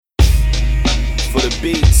for the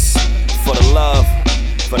beats, for the love,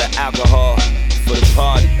 for the alcohol, for the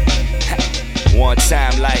party. One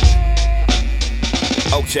time like,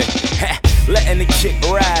 okay. Letting the kick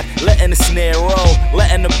ride, letting the snare roll,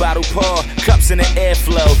 letting the bottle pour, cups in the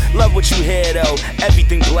airflow. Love what you hear though,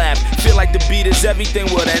 everything blab. Feel like the beat is everything,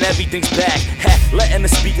 well then everything's back. Letting the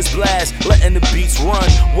speakers blast, letting the beats run.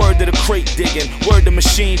 Word to the crate digging, word to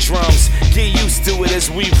machine drums. Get used to it as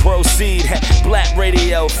we proceed. Black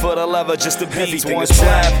radio for the lover, just the beats. Everything is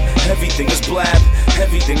blab, everything is blab,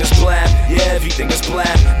 everything is blab. Yeah, everything is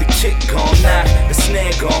blab. The kick gon' knock, the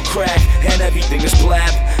snare gon' crack, and everything is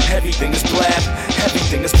blab, everything is blab,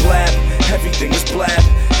 everything is blab, everything is blab,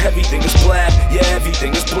 everything is blab, yeah,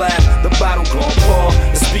 everything is blab. The bottle gon' pour,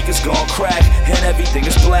 the speakers gon' crack, and everything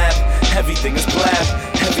is blab, everything is blab,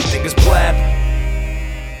 everything is blab.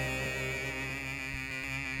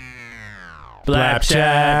 Blab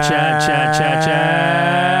chat.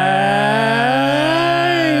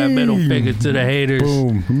 Middle finger to the haters.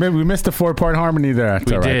 Boom. Maybe we missed the 4-part harmony there.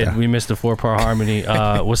 We did. We missed the 4-part harmony.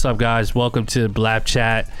 What's up, guys? Welcome to Blab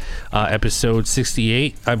Chat, episode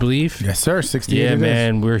 68, I believe. Yes, sir. 68. Yeah,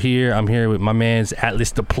 man. We're here. I'm here with my man's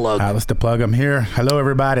Atlas the Plug. Atlas the Plug. I'm here. Hello,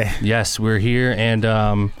 everybody. Yes, we're here,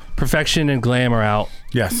 and Perfection and Glam are out.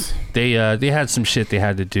 Yes. They had some shit they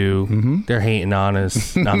had to do. Mm-hmm. They're hating on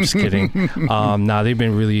us. No, I'm just kidding. They've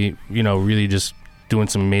been really just doing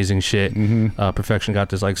some amazing shit. Mm-hmm. Perfection got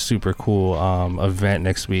this like super cool event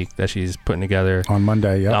next week that she's putting together on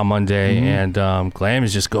Monday. Yeah, on Monday, mm-hmm. and Glam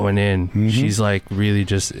is just going in. Mm-hmm. She's like really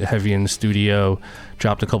just heavy in the studio.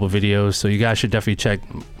 Dropped a couple videos, so you guys should definitely check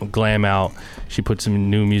Glam out. She put some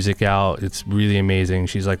new music out. It's really amazing.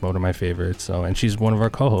 She's like one of my favorites. So, and she's one of our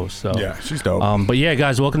co-hosts. So yeah, she's dope. But yeah,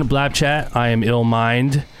 guys, welcome to Blab Chat. I am Ill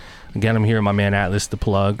Mind. Again, I'm here with my man Atlas the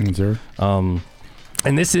Plug. Yes, sir. And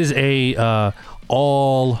this is a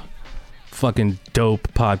all fucking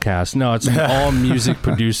dope podcast. No, it's an all music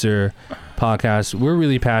producer podcast. We're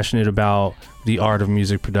really passionate about the art of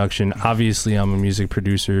music production. Obviously, I'm a music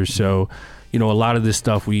producer, so a lot of this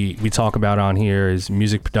stuff we talk about on here is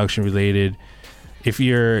music production related. If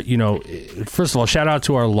you're, first of all, shout out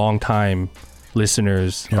to our longtime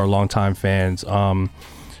listeners, our longtime fans.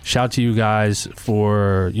 Shout out to you guys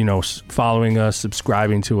for, following us,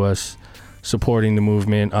 subscribing to us, supporting the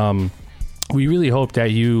movement. We really hope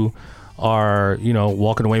that you are,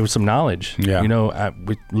 walking away with some knowledge,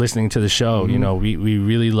 with listening to the show. Mm-hmm. We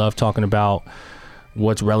really love talking about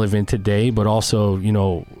what's relevant today, but also,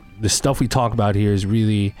 the stuff we talk about here is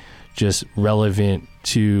really just relevant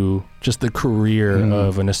to just the career mm-hmm.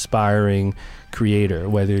 of an aspiring creator,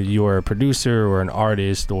 whether you're a producer or an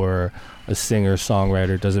artist or a singer,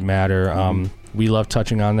 songwriter, doesn't matter. Mm-hmm. We love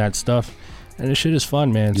touching on that stuff. And this shit is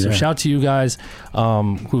fun, man. So shout out to you guys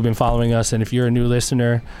who've been following us. And if you're a new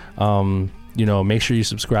listener, make sure you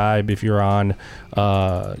subscribe if you're on,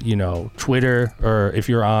 Twitter, or if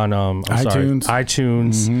you're on, iTunes.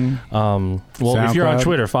 Mm-hmm. If you're on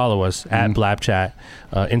Twitter, follow us at BlabChat,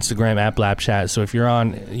 Instagram at BlabChat. So if you're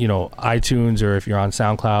on, iTunes, or if you're on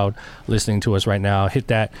SoundCloud listening to us right now, hit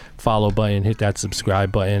that follow button, hit that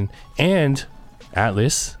subscribe button. And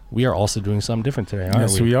Atlas, we are also doing something different today, aren't we?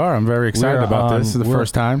 Yes, we are. I'm very excited about this. This is the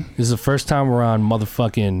first time. This is the first time we're on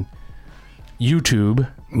motherfucking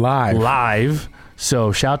YouTube. Live.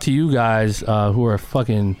 So shout out to you guys who are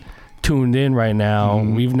fucking tuned in right now.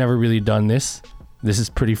 Mm-hmm. We've never really done this. This is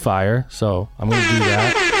pretty fire. So I'm going to do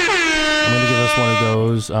that. I'm going to give us one of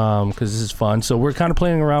those because this is fun. So we're kind of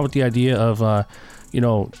playing around with the idea of,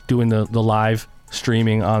 doing the live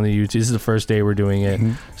streaming on the YouTube. This is the first day we're doing it.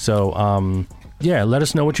 Mm-hmm. So, let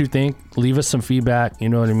us know what you think. Leave us some feedback. You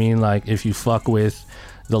know what I mean? Like if you fuck with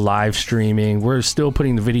the live streaming, we're still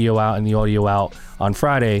putting the video out and the audio out on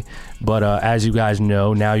Friday, but as you guys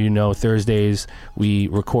know, now Thursdays we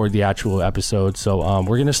record the actual episode, so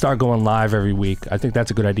we're gonna start going live every week. I think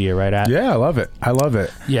that's a good idea, right, At? Yeah, I love it.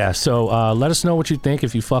 Yeah, so let us know what you think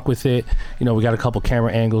if you fuck with it. We got a couple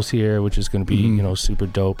camera angles here, which is gonna be super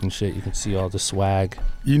dope and shit. You can see all the swag.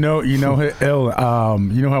 Ill, who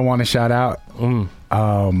I want to shout out?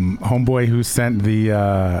 Homeboy who sent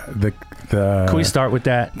the Can we start with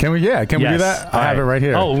that? Can we do that? I have it right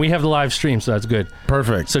here. Oh, and we have the live stream, so that's good.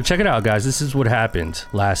 Perfect. So check it out, guys. This is what happened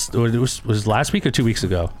was last week or 2 weeks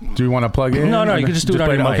ago. Do you want to plug in? No, you can just do it on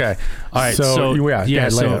your mic. Okay. All right.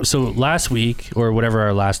 So last week, or whatever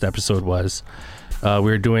our last episode was, we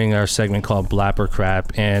were doing our segment called Blapper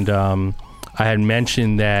Crap, and I had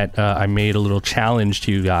mentioned that I made a little challenge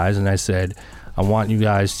to you guys, and I said I want you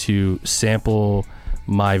guys to sample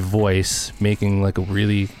my voice making like a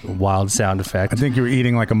really wild sound effect. I think you were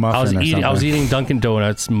eating like a muffin or something. I was eating Dunkin'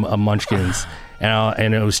 Donuts, Munchkins,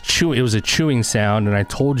 and it was a chewing sound, and I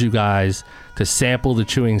told you guys to sample the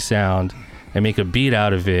chewing sound and make a beat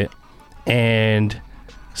out of it, and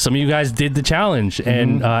some of you guys did the challenge,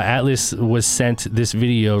 and Atlas was sent this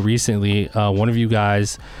video recently. One of you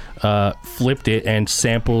guys flipped it and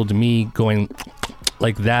sampled me going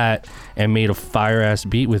like that and made a fire ass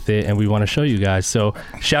beat with it, and we want to show you guys. So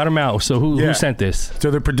shout him out. So who sent this? So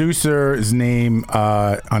the producer's name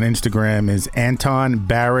on Instagram is Anton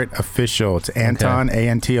Barrett Official. It's Anton,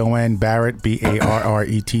 Anton Barrett,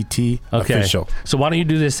 Barrett Official. So why don't you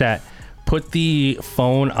do this put the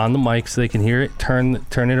phone on the mic so they can hear it. Turn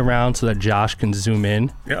it around so that Josh can zoom in.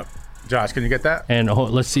 Yep. Josh, can you get that? And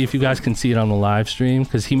let's see if you guys can see it on the live stream,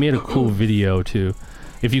 because he made a cool video too.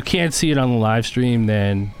 If you can't see it on the live stream,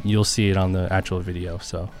 then you'll see it on the actual video.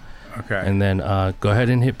 So, okay. And then go ahead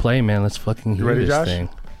and hit play, man. Let's fucking hear this Josh? thing.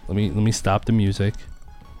 Let me stop the music.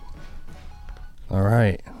 All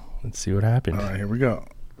right, let's see what happened. All right, here we go.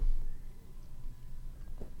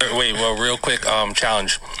 Wait, well, real quick,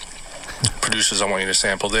 challenge. Producers, I want you to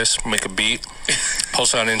sample this, make a beat,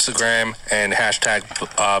 post it on Instagram, and hashtag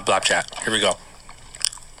Blapchat. Here we go.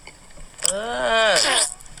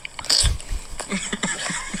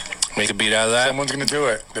 Make a beat out of that. Someone's gonna do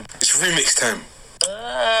it. It's remix time.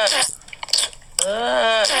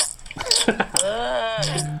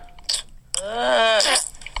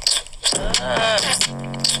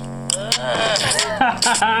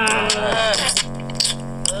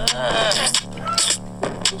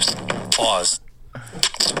 Pause.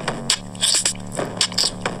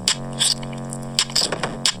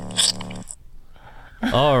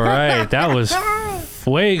 All right, that was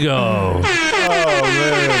fuego. Oh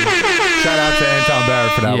man! Shout out to Anton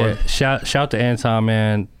Barrett for that one. Shout to Anton,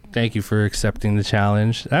 man. Thank you for accepting the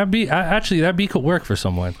challenge. That beat could work for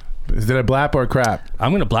someone. Is it a blap or a crap?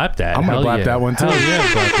 I'm gonna blap that. I'm gonna blap that one too. Hell yeah,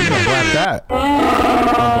 blap that.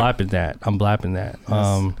 I'm blapping that.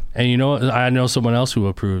 And you know, I know someone else who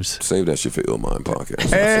approves. Save that shit for Ill Mind Podcast.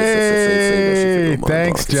 Hey,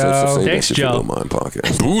 thanks, Joe. Thanks, Joe. Ill Mind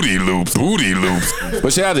Podcast. Booty loops.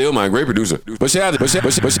 But shout out to Ill Mind, great producer. But shout out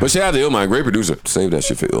to Ill Mind, great producer. Save that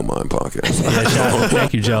shit for Ill Mind Podcast. Yeah,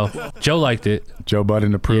 thank you, Joe. Joe liked it. Joe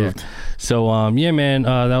Budden approved. Yeah. So yeah, man,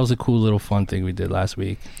 that was a cool little fun thing we did last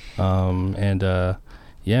week.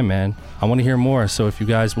 Yeah, man, I want to hear more. So if you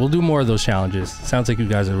guys, we'll do more of those challenges. Sounds like you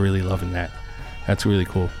guys are really loving that. That's really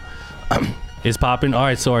cool. It's popping. All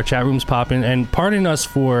right, so our chat room's popping, and pardon us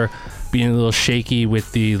for being a little shaky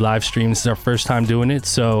with the live stream. This is our first time doing it,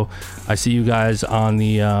 so I see you guys on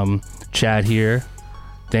the chat here.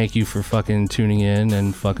 Thank you for fucking tuning in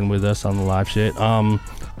and fucking with us on the live shit.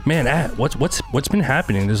 Man, what's been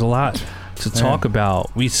happening? There's a lot to talk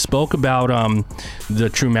about. We spoke about the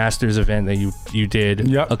True Masters event that you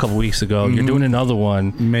did a couple weeks ago. You're doing another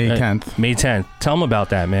one May 10th. May 10th. Tell them about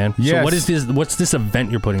that, man. Yes. So what is this? What's this event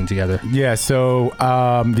you're putting together? Yeah, so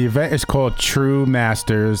the event is called True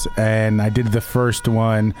Masters, and I did the first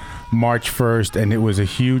one March 1st, and it was a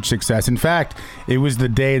huge success. In fact, it was the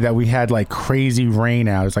day that we had like crazy rain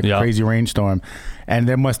out. It was like a crazy rainstorm, and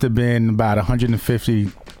there must have been about 150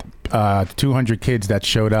 200 kids that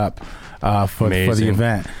showed up for the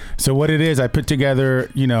event. So what it is, I put together,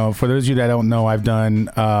 for those of you that don't know, I've done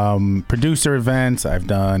producer events, I've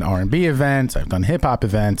done R&B events, I've done hip hop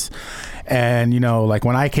events. And, like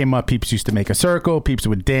when I came up, peeps used to make a circle, peeps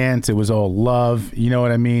would dance. It was all love. You know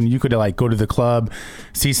what I mean? You could like go to the club,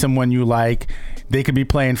 see someone you like. They could be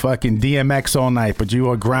playing fucking DMX all night, but you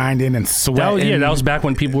are grinding and sweating. That was back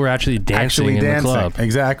when people were actually dancing in the club.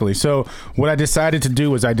 Exactly. So what I decided to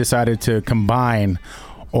do was I decided to combine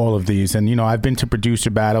all of these, and I've been to producer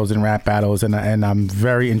battles and rap battles, and I'm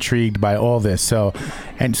very intrigued by all this. So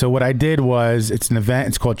what I did was, it's an event.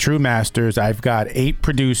 It's called True Masters. I've got 8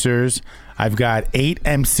 producers, I've got 8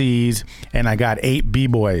 MCs, and I got 8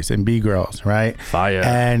 B-boys and B-girls, right? Fire.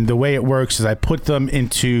 And the way it works is I put them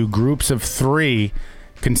into groups of 3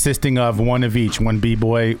 consisting of one of each, one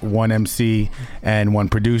B-boy, one MC, and one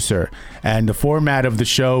producer. And the format of the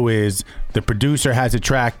show is the producer has a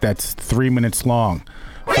track that's 3 minutes long.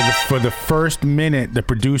 For the first minute, the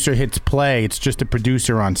producer hits play. It's just a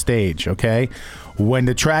producer on stage, okay? When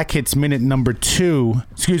the track hits minute number 2,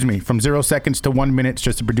 from 0 seconds to 1 minute, it's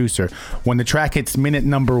just a producer. When the track hits minute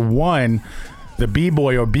number 1, the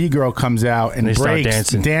B-boy or B-girl comes out and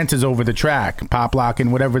dances over the track, pop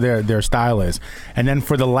locking, whatever their style is. And then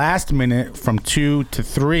for the last minute, from 2 to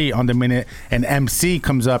 3 on the minute, an MC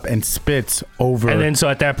comes up and spits over. And then so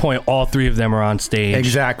at that point, all 3 of them are on stage.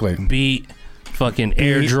 Exactly. Beat, fucking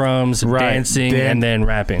air drums, dancing, and then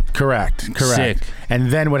rapping. Correct. Sick. And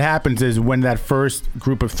then what happens is when the first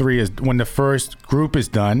group is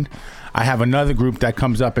done, I have another group that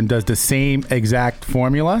comes up and does the same exact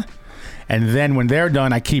formula. And then when they're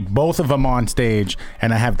done, I keep both of them on stage,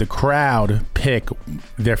 and I have the crowd pick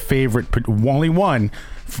their favorite, only one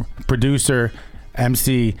producer,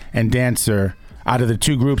 MC, and dancer. Out of the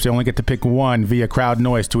two groups, they only get to pick one via crowd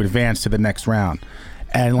noise to advance to the next round.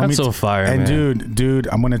 And That's so fire, and man. dude,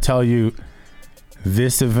 I'm going to tell you,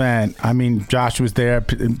 this event, I mean, Josh was there,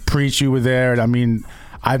 Preach, you were there. I mean,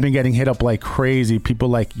 I've been getting hit up like crazy. People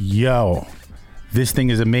like, yo, this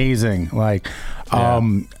thing is amazing. Like,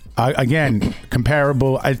 again,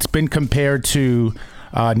 comparable. It's been compared to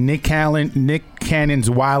Nick Cannon's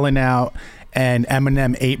Wildin' Out and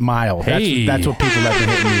Eminem 8 Mile. That's what people have been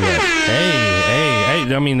hitting me with. Hey.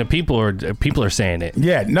 I mean, the people are saying it.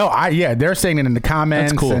 Yeah, no, they're saying it in the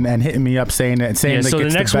comments. That's cool. and hitting me up saying it and saying so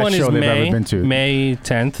it's the next the best one is show they've ever been to. May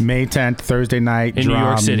 10th. May 10th, Thursday night, in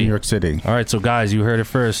Drum, New York City. All right, so guys, you heard it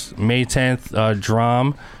first. May 10th,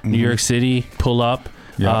 Drum, New York City, pull up.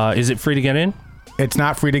 Yeah. Is it free to get in? It's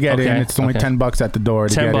not free to get in. It's only $10 at the door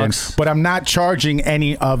to get in. But I'm not charging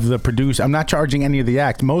any of the producers. I'm not charging any of the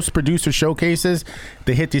acts. Most producer showcases,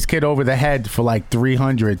 they hit this kid over the head for like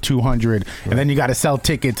 $300, $200, and then you got to sell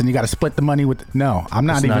tickets and you got to split the money with. No, I'm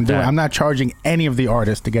not even doing. I'm not charging any of the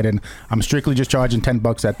artists to get in. I'm strictly just charging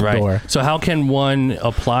 $10 at the door. So how can one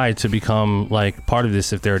apply to become like part of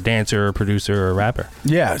this if they're a dancer, or producer, or a rapper?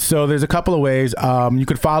 Yeah, so there's a couple of ways. You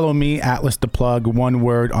could follow me, Atlas the Plug, one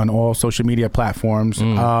word, on all social media platforms.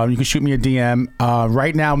 You can shoot me a DM.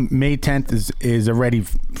 Right now, May 10th is already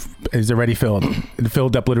filled. It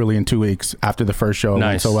filled up literally in 2 weeks after the first show.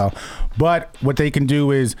 Nice. Went so well. But what they can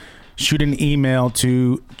do is shoot an email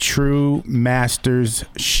to True Masters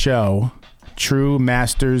Show.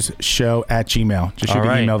 TrueMastersShow@gmail. Just shoot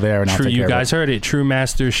an email there, and I'll take care of it. You guys heard it.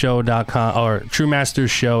 TrueMastersShow.com or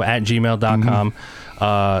TrueMastersShow@gmail.com.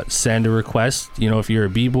 Send a request. If you're a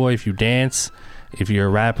b-boy, if you dance, if you're a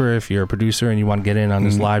rapper, if you're a producer, and you want to get in on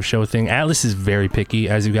this live show thing. Atlas is very picky,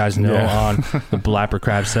 as you guys know, on the Blapper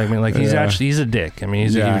Crab segment. Like, he's a dick. I mean,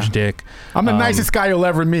 he's a huge dick. I'm the nicest guy you'll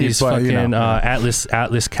ever meet. He's but, fucking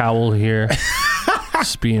Atlas Cowell here.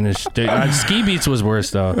 Being a Ski Beats was worse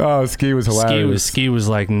though. Oh, Ski was hilarious. Ski was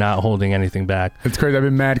like not holding anything back. It's crazy. I've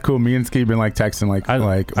been mad cool. Me and Ski been like texting I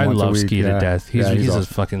love once a week. Ski to death. He's awesome. a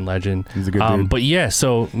fucking legend. He's a good dude. But yeah,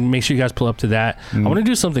 so make sure you guys pull up to that. I want to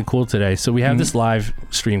do something cool today. So we have this live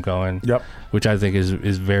stream going. Yep. Which I think is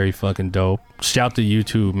very fucking dope. Shout to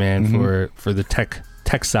YouTube, man, for the tech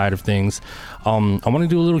side of things. I want to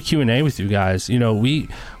do a little Q&A with you guys. We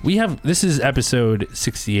have, this is episode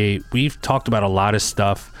 68. We've talked about a lot of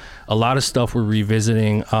stuff we're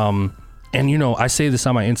revisiting. And I say this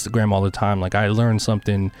on my Instagram all the time. Like, I learn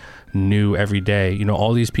something new every day.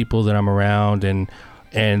 All these people that I'm around and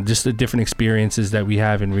just the different experiences that we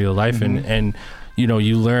have in real life, and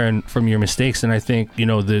you learn from your mistakes. And I think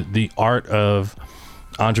the art of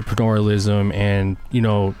entrepreneurialism and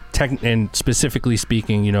tech, and specifically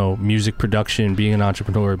speaking, music production, being an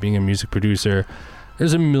entrepreneur, being a music producer,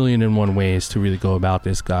 there's 1,000,001 ways to really go about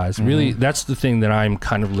this, guys. Really, that's the thing that I'm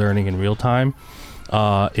kind of learning in real time,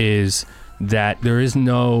 is that there is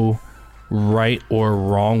no right or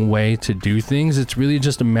wrong way to do things. It's really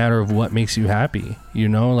just a matter of what makes you happy,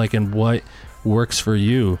 and what works for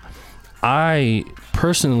you. I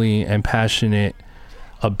personally am passionate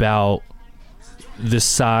about the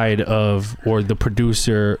side of, or the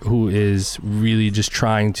producer who is really just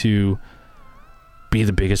trying to be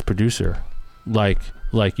the biggest producer. Like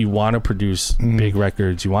you want to produce big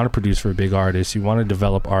records, you want to produce for big artists, you want to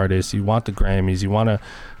develop artists, you want the Grammys, you want to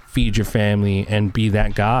feed your family and be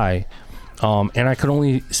that guy. And I could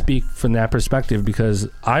only speak from that perspective because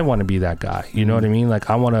I want to be that guy. You know what I mean?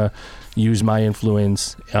 Like, I want to use my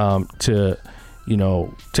influence to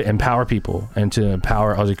empower people and to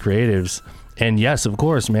empower other creatives. And yes, of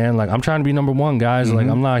course, man, like, I'm trying to be number one, guys. Like,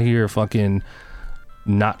 I'm not here fucking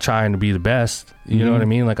not trying to be the best. You know what I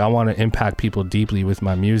mean? Like, I want to impact people deeply with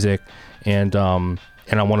my music, and I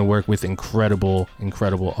want to work with incredible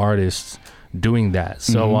artists doing that.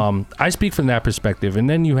 So I speak from that perspective. And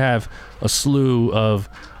then you have a slew of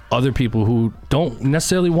other people who don't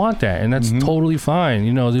necessarily want that, and that's totally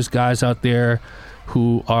fine. There's guys out there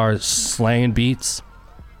who are slaying beats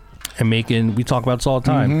and making, we talk about this all the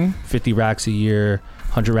time, 50 racks a year,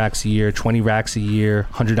 100 racks a year, 20 racks a year,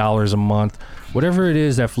 $100 a month, whatever it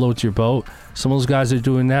is that floats your boat. Some of those guys are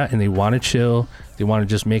doing that, and they want to chill. They want to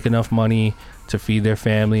just make enough money to feed their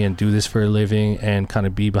family and do this for a living and kind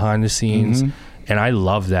of be behind the scenes. And I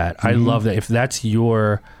love that. I love that. If that's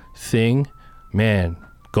your thing, man,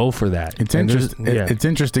 go for that. It's interesting. It's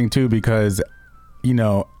interesting too, because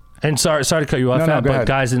and sorry to cut you off, go but ahead.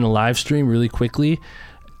 guys, in the live stream, really quickly,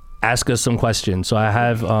 ask us some questions. So I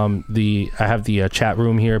have the chat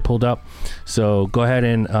room here pulled up. So go ahead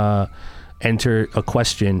and enter a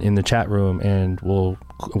question in the chat room, and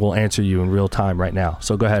we'll answer you in real time right now.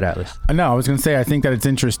 So go ahead, Atlas. No, I was going to say, I think that it's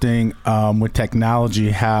interesting with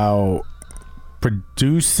technology how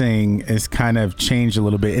producing is kind of changed a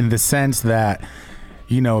little bit, in the sense that,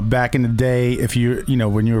 back in the day, if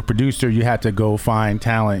when you were a producer, you had to go find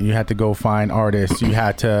talent, you had to go find artists, you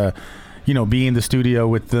had to, be in the studio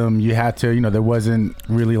with them, you had to, there wasn't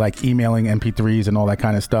really like emailing MP3s and all that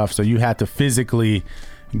kind of stuff. So you had to physically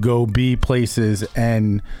go be places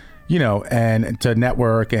and, and to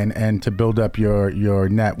network and to build up your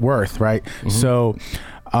net worth, right? Mm-hmm. So,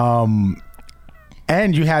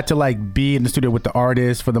 and you had to like be in the studio with the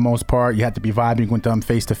artist for the most part. You had to be vibing with them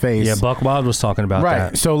face to face. Yeah, Buck Wild was talking about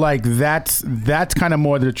that. Right. So like that's kind of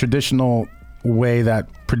more the traditional way that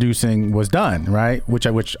producing was done, right? Which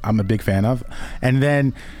I'm a big fan of. And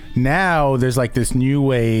then now there's like this new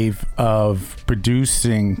wave of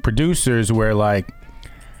producers where like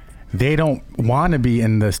they don't want to be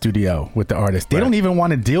in the studio with the artist. They don't even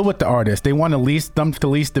want to deal with the artist. They want to lease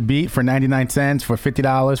the beat for 99 cents, for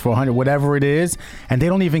 $50, for $100, whatever it is. And they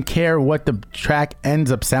don't even care what the track ends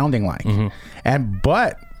up sounding like. Mm-hmm.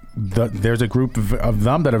 But there's a group of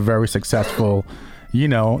them that are very successful,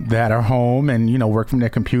 that are home and, work from their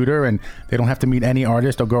computer, and they don't have to meet any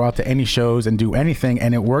artist or go out to any shows and do anything.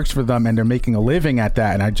 And it works for them, and they're making a living at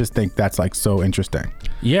that. And I just think that's like so interesting.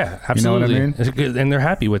 Yeah, absolutely. You know what I mean? And they're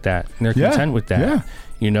happy with that. And they're content with that. Yeah.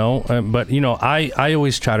 But I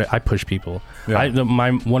always I push people. Yeah.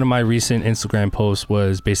 One of my recent Instagram posts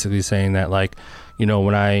was basically saying that, like,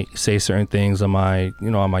 when I say certain things on my,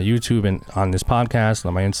 on my YouTube and on this podcast,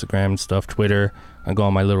 on my Instagram and stuff, Twitter, I go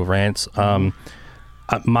on my little rants.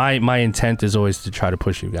 My intent is always to try to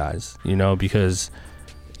push you guys, because,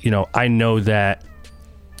 I know that,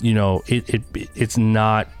 it's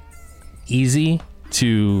not easy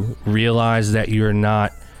to realize that you're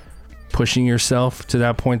not pushing yourself to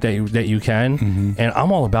that point that you can. Mm-hmm. And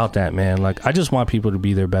I'm all about that, man. Like, I just want people to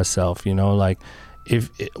be their best self, like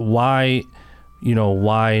why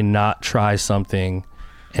not try something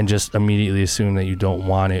and just immediately assume that you don't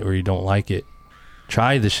want it or you don't like it?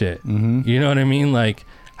 Try the shit. Mm-hmm. You know what I mean? Like,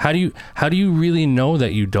 how do you really know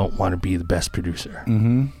that you don't want to be the best producer?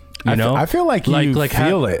 Mm-hmm. I feel like you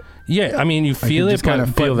feel it. Yeah, I mean, you feel it, but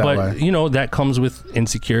that comes with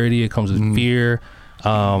insecurity. It comes with fear,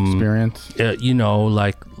 experience.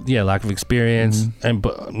 Lack of experience,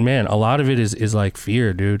 but man, a lot of it is like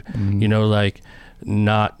fear, dude. Like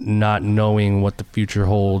not knowing what the future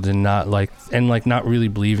holds, and not really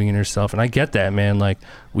believing in yourself. And I get that, man. Like,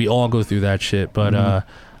 we all go through that shit, but I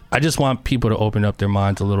just want people to open up their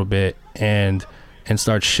minds a little bit and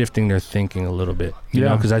start shifting their thinking a little bit, you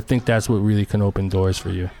know, because I think that's what really can open doors for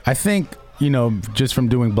you. I think, just from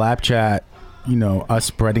doing Blap Chat, us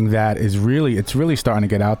spreading that it's really starting to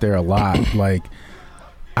get out there a lot. Like,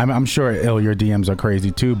 I'm sure, your DMs are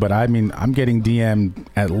crazy too, but I mean, I'm getting DM'd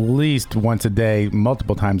at least once a day,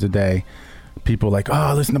 multiple times a day. People like,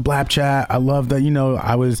 oh, listen to Blap Chat. I love that.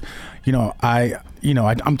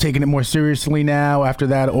 I'm taking it more seriously now after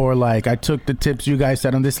that. Or like, I took the tips you guys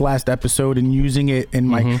said on this last episode and using it in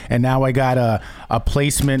my, and now I got a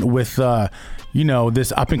placement with,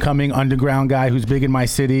 this up and coming underground guy who's big in my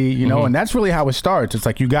city, and that's really how it starts. It's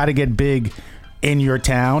like, you got to get big in your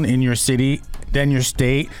town, in your city, then your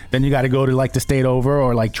state, then you got to go to like the state over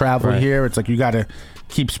or like travel here. It's like, you got to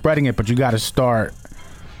keep spreading it, but you got to start,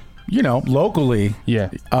 locally. Yeah.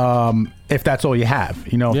 If that's all you have,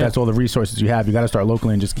 if that's all the resources you have, you got to start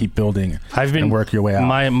locally and just keep building and work your way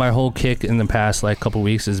out. My whole kick in the past couple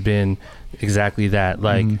weeks has been exactly that.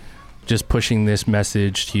 Like, just pushing this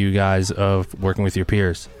message to you guys of working with your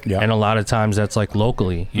peers. Yeah. And a lot of times that's like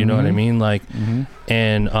locally, you know what I mean? Like,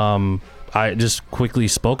 and I just quickly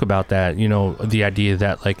spoke about that, the idea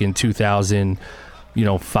that like in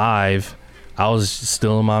 2005, I was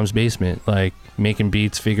still in mom's basement, like making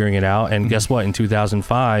beats, figuring it out. And guess what? In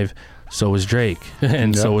 2005, so was Drake,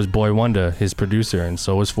 and so was Boy Wonder, his producer, and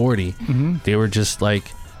so was 40. They were just like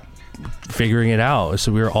figuring it out.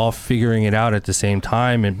 So we were all figuring it out at the same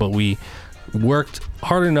time, but we worked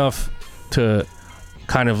hard enough to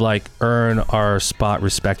kind of like earn our spot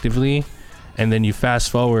respectively. And then you fast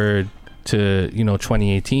forward to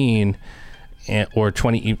 2018 or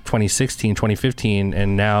 2016, 2015,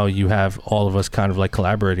 and now you have all of us kind of like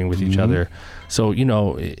collaborating with each other. So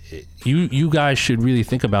you guys should really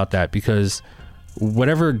think about that, because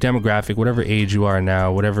whatever demographic, whatever age you are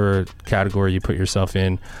now, whatever category you put yourself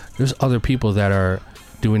in, there's other people that are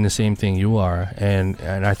doing the same thing you are, and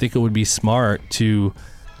I think it would be smart to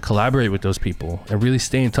collaborate with those people and really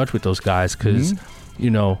stay in touch with those guys, because you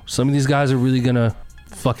know, some of these guys are really gonna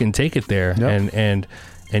fucking take it there.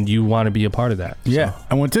 And you want to be a part of that. Yeah. So.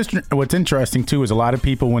 And what's interesting too is a lot of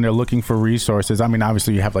people, when they're looking for resources, I mean,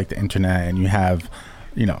 obviously you have like the internet and you have,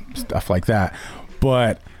 you know, stuff like that,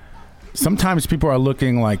 but sometimes people are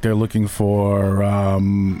looking for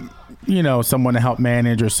you know, someone to help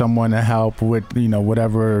manage or someone to help with, you know,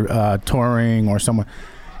 whatever, touring or someone,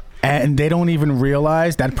 and they don't even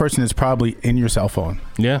realize that person is probably in your cell phone.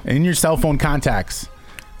 Yeah. In your cell phone contacts.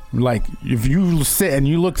 Like, if you sit and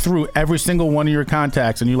you look through every single one of your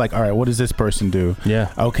contacts and you're like, all right, what does this person do?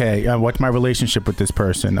 Yeah. Okay, what's my relationship with this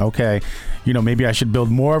person? Okay, you know, maybe I should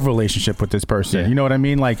build more of a relationship with this person. Yeah. You know what I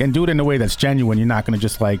mean? Like, and do it in a way that's genuine. You're not going to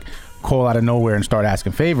just like call out of nowhere and start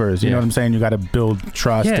asking favors. You know what I'm saying? You got to build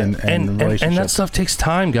trust and relationships. And that stuff takes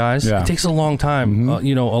time, guys. Yeah. It takes a long time.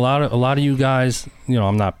 You know, a lot of you guys, you know,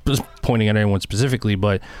 I'm not just pointing at anyone specifically,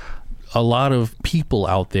 but a lot of people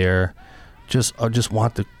out there just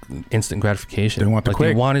want the instant gratification. They want the quick.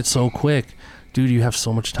 They want it so quick. Dude, you have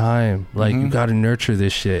so much time. Like, you got to nurture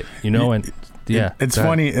this shit, you know? And yeah. It's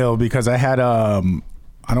funny, because I had, I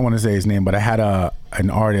don't want to say his name, but I had an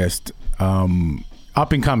artist,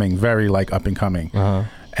 up and coming, very like up and coming.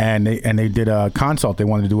 And they did a consult. They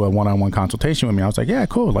wanted to do a one-on-one consultation with me. I was like, yeah,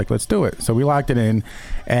 cool. Like, let's do it. So we locked it in,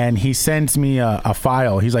 and he sends me a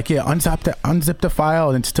file. He's like, yeah, unzip the file,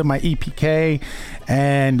 and it's to my EPK,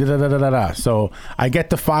 and da-da-da-da-da. So I get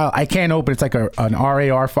the file. I can't open it. It's like an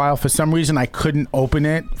RAR file. For some reason, I couldn't open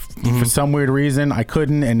it. For some weird reason, I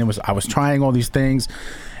couldn't. And I was trying all these things.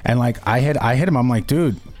 And like, I hit him. I'm like,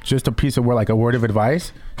 dude, just a piece of word, like a word of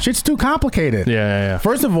advice. Shit's too complicated. Yeah.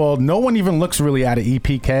 First of all, no one even looks really at an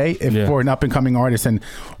EPK for an up and coming artist and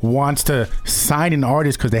wants to sign an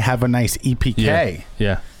artist because they have a nice EPK.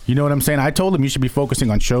 Yeah. You know what I'm saying? I told him you should be focusing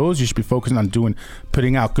on shows. You should be focusing on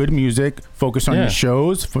putting out good music. Focus on your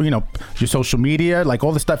shows, for, you know, your social media, like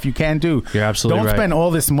all the stuff you can do. You're absolutely right. Don't spend all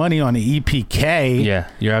this money on the EPK. Yeah,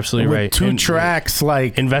 you're absolutely right. Two tracks,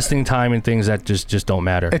 like investing time in things that just don't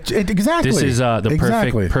matter. Exactly. This is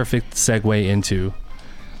the perfect segue into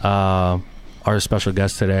our special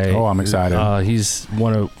guest today. Oh, I'm excited. He's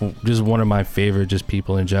one of my favorite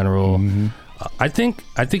people in general. I think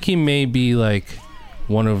he may be like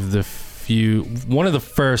one of the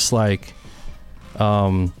first like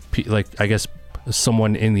I guess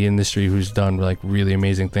someone in the industry who's done like really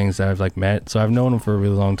amazing things that I've like met. So I've known him for a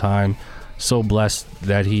really long time. So blessed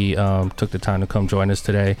that he took the time to come join us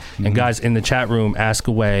today. And guys, in the chat room, ask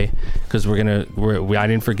away, because I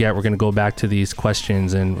didn't forget, we're gonna go back to these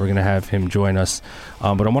questions and we're gonna have him join us.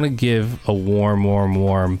 But I want to give a warm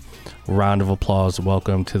round of applause.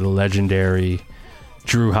 Welcome to the legendary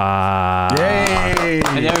Drew Ha. Yay!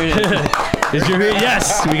 Is Drew here?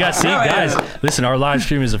 Yes, we got guys. Listen, our live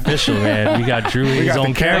stream is official, man. We got Drew his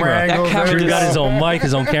own camera. Drew got his own mic,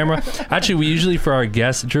 his own camera. Actually, we usually, for our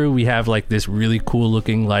guests, Drew, we have like this really cool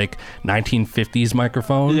looking like 1950s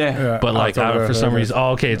microphone. Yeah. But like for some reason,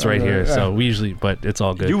 it's right here. So we usually, but it's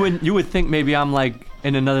all good. You would think maybe I'm like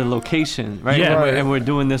in another location, right? Yeah. And we're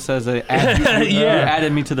doing this as you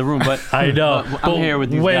added me to the room, but I know. I'm here with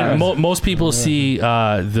these guys. Most people see it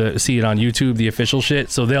on YouTube, the official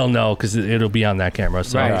shit, so they'll know because it'll be on that camera.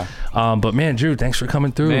 So, right. But man, Drew, thanks for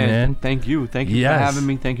coming through, man. Thank you for having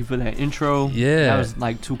me. Thank you for that intro. Yeah, that was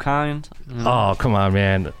like too kind. Oh, come on,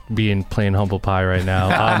 man, playing humble pie right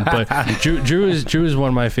now. But Drew is one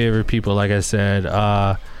of my favorite people. Like I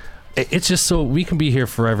said, it's just so we can be here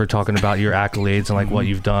forever talking about your accolades and like what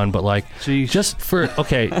you've done, but like just for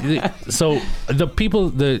so the people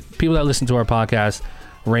that listen to our podcast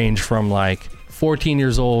range from like 14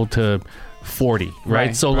 years old to 40,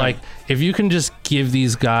 right? So like if you can just give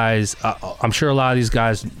these guys, I'm sure a lot of these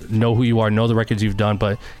guys know who you are, know the records you've done,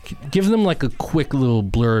 but give them like a quick little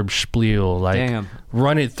blurb spiel, like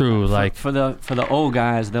run it through. Like for the old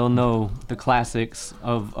guys, they'll know the classics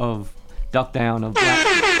of Duck Down, of Black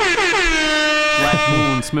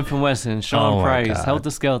Moon, Smith & Wesson, Sean Price, Helter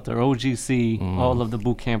Skelter, OGC, all of the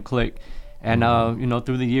Boot Camp Clique. And,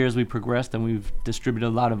 through the years we progressed and we've distributed a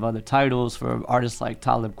lot of other titles for artists like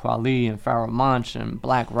Talib Kweli and Pharoah Monch and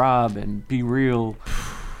Black Rob and Be Real,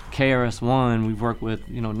 KRS-One. We've worked with,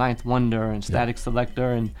 Ninth Wonder and Static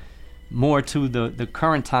Selector, and more to the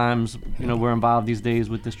current times, we're involved these days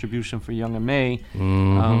with distribution for Young M.A.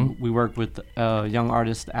 We work with a young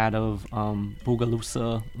artist out of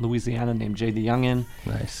Bogalusa, Louisiana, named Jay the Youngin.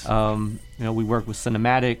 Nice. We work with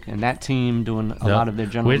Cinematic and that team doing a lot of their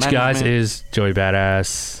general management. Which guys is Joey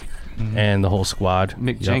Badass and the whole squad.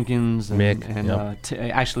 Mick Jenkins and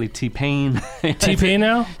actually T-Pain. T-Pain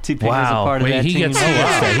now? T-Pain is a part of that team. He gets an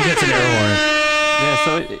air horn. Yeah,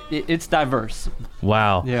 so it's diverse.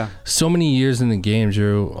 Wow. Yeah. So many years in the game,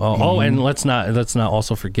 Drew. Oh, and let's not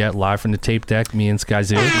also forget Live from the Tape Deck, me and Sky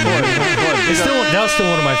Zoo. That was still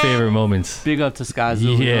one of my favorite moments. Big up to Sky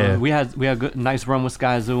Zoo. Yeah. We had a good, nice run with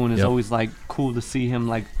Sky Zoo, and it's always like cool to see him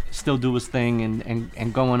like still do his thing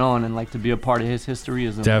and going on, and like to be a part of his history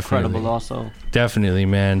is incredible also. Definitely,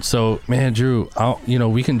 man. So, man, Drew,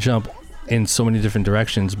 we can jump in so many different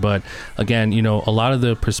directions, but again, a lot of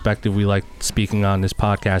the perspective we like speaking on this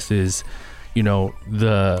podcast is,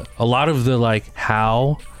 a lot of the like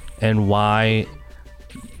how and why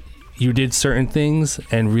you did certain things,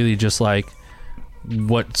 and really just like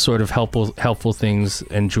what sort of helpful things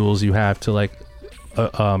and jewels you have to like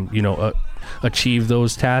achieve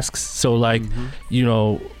those tasks. So like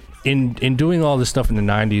in doing all this stuff in the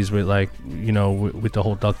 90s with like with the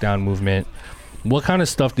whole Duck Down movement, what kind of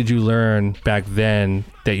stuff did you learn back then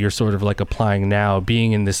that you're sort of like applying now,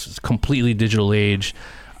 being in this completely digital age?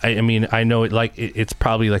 I mean, I know it's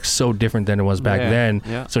probably like so different than it was back then.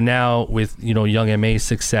 Yeah. So now with Young MA's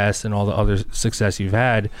success and all the other success you've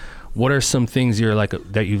had, what are some things you're like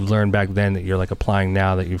that you've learned back then that you're like applying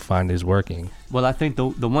now that you find is working? Well, I think the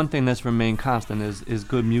one thing that's remained constant is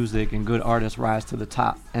good music and good artists rise to the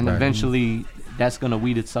top, and eventually that's going to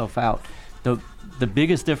weed itself out. The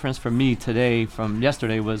biggest difference for me today from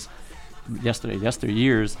yesteryears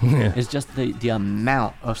is just the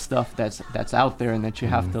amount of stuff that's out there and that you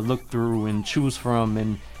have to look through and choose from,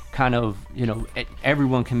 and kind of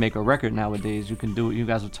everyone can make a record nowadays. You can do it. You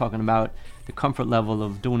guys were talking about the comfort level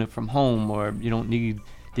of doing it from home, or you don't need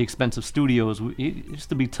the expensive studios. It used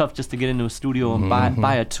to be tough just to get into a studio and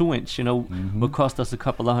buy a 2-inch, would cost us a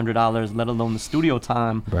couple of $100, let alone the studio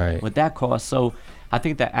time with that cost. So I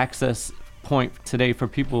think the access point today for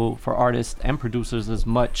artists and producers is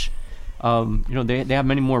much, they have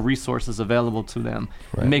many more resources available to them.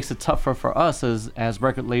 It makes it tougher for us as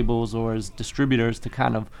record labels or as distributors to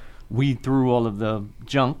kind of weed through all of the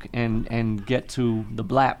junk and get to the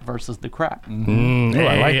blap versus the crap. I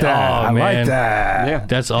like that. I like that. Yeah,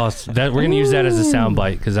 that's awesome. We're gonna use that as a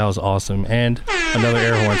soundbite because that was awesome, and another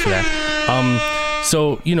air horn for that.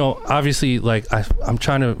 So obviously, like I'm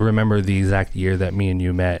trying to remember the exact year that me and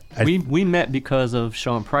you met. We met because of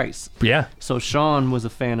Sean Price. Yeah. So Sean was a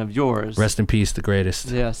fan of yours. Rest in peace, the greatest.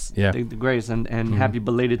 Yes. Yeah. The greatest, and happy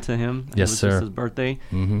belated to him. Yes, it was sir. Just his birthday.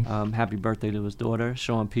 Happy birthday to his daughter,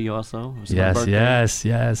 Sean P. Also. It was my Yes. birthday.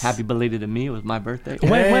 Yes. Happy belated to me. It was my birthday.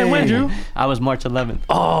 When, Drew? I was March 11th.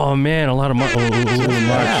 Oh man, a lot of March.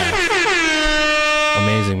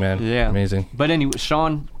 Amazing, man. Yeah. Amazing. But anyway,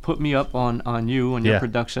 Sean put me up on you and your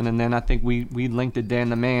production, and then I think we linked at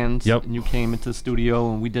Dan the Man's. Yep. And you came into the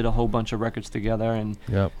studio, and we did a whole bunch of records together, and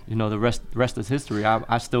the rest is history.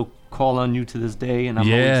 I still call on you to this day, and I'm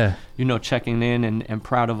always checking in and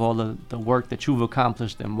proud of all the work that you've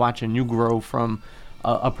accomplished, and watching you grow from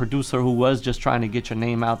a producer who was just trying to get your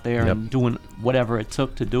name out there and doing whatever it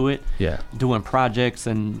took to do it. Yeah. Doing projects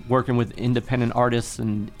and working with independent artists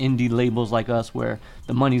and indie labels like us, where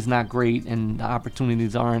the money's not great and the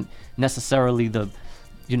opportunities aren't necessarily the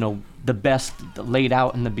best laid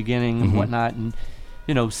out in the beginning and whatnot. And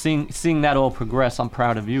seeing that all progress, I'm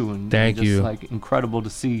proud of you. And Thank just, you. Like, incredible to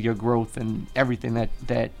see your growth and everything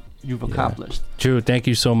that you've accomplished. Drew, thank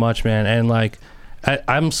you so much, man. And like,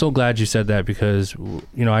 I'm so glad you said that, because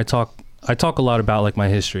I talk a lot about like my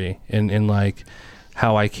history and like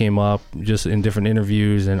how I came up just in different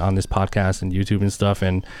interviews and on this podcast and YouTube and stuff,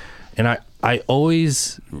 and I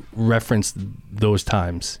always reference those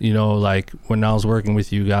times, like when I was working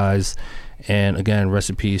with you guys, and again,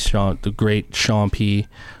 rest in peace, Sean, the great Sean P.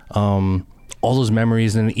 All those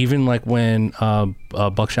memories, and even like when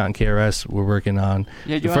Buckshot and KRS were working on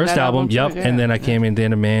the first album. Yep. And then I came in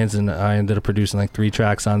Dan the Man's, and I ended up producing like 3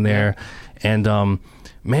 tracks on there. And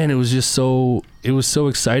man, it was so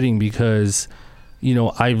exciting, because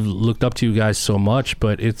I've looked up to you guys so much,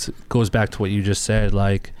 but it goes back to what you just said.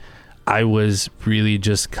 Like, I was really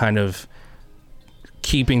just kind of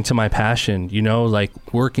keeping to my passion,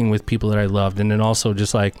 like working with people that I loved, and then also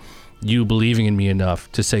just like you believing in me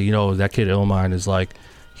enough to say, that kid Illmind is like,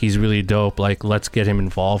 he's really dope. Like, let's get him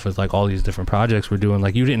involved with like all these different projects we're doing.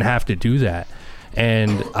 Like, you didn't have to do that.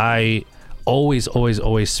 And I always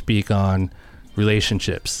speak on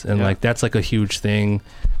relationships, and like that's like a huge thing,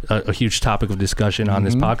 a huge topic of discussion on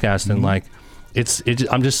this podcast. And like,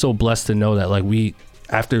 I'm just so blessed to know that like we,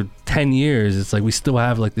 after 10 years, it's like we still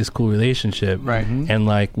have like this cool relationship, right? And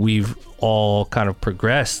like we've all kind of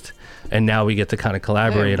progressed, and now we get to kind of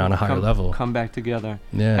collaborate on a higher level. Come back together.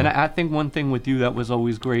 Yeah. And I think one thing with you that was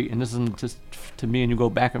always great, and this isn't just to me and you go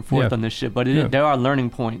back and forth on this shit, but there are learning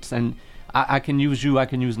points. And I can use you. I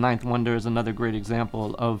can use Ninth Wonder as another great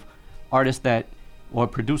example of artists that, or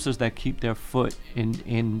producers that keep their foot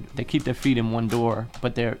in they keep their feet in one door,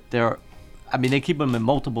 but they keep them in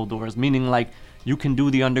multiple doors, meaning like you can do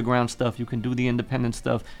the underground stuff, you can do the independent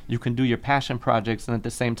stuff, you can do your passion projects, and at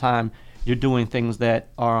the same time, you're doing things that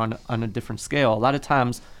are on a different scale. A lot of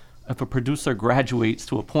times, if a producer graduates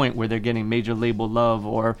to a point where they're getting major label love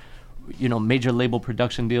or, major label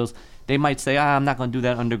production deals, they might say, I'm not going to do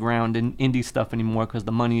that underground and indie stuff anymore because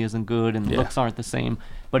the money isn't good and the looks aren't the same.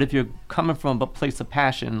 But if you're coming from a place of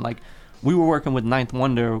passion, like we were working with Ninth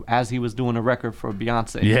Wonder as he was doing a record for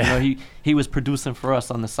Beyonce. Yeah. He was producing for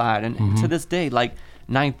us on the side. And to this day, like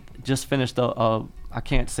Ninth just finished I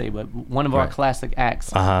can't say, but one of our classic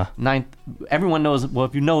acts. Ninth, everyone knows, well,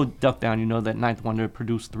 if you know Duck Down, you know that Ninth Wonder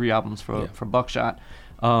produced 3 albums for Buckshot.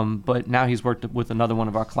 But now he's worked with another one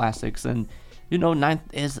of our classics. And, Ninth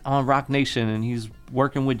is on Rock Nation, and he's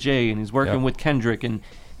working with Jay, and he's working with Kendrick. And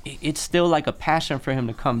it's still like a passion for him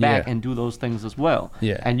to come back and do those things as well.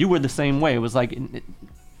 Yeah. And you were the same way. It was like,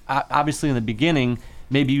 obviously in the beginning,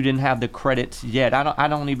 maybe you didn't have the credits yet. I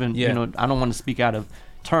don't even, I don't want to speak out of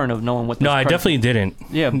turn of knowing what. No, I definitely didn't.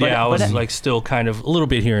 Yeah, but I was like still kind of a little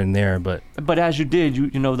bit here and there, but as you did,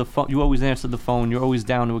 the phone, you always answered the phone. You're always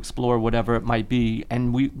down to explore whatever it might be,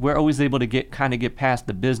 and we're always able to get past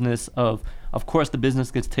the business of course the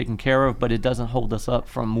business gets taken care of, but it doesn't hold us up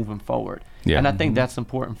from moving forward. Yeah. And I think that's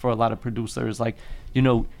important for a lot of producers. Like,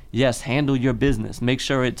 yes, handle your business. Make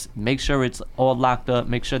sure it's all locked up.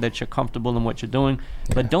 Make sure that you're comfortable in what you're doing,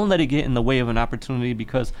 but don't let it get in the way of an opportunity,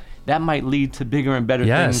 because that might lead to bigger and better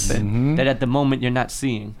things that at the moment you're not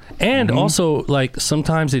seeing. And also, like,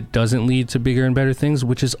 sometimes it doesn't lead to bigger and better things,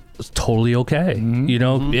 which is totally okay,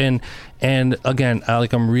 And again,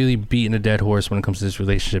 I'm really beating a dead horse when it comes to this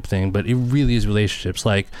relationship thing, but it really is relationships.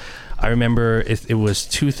 Like, I remember it was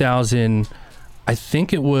 2000, I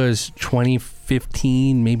think it was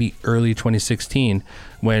 2015, maybe early 2016,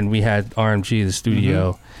 when we had RMG, the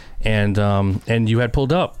studio. And you had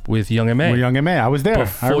pulled up with Young M.A. With Young M.A. I was there.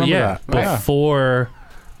 I remember that. Before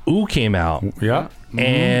Ooh came out. Yeah.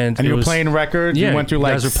 And you were playing records. Yeah, you went through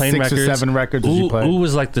like 6 or 7 records that you played. Ooh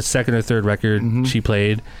was like the second or third record she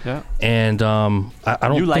played. Yeah. And I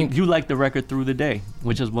don't think you like the record Through the Day,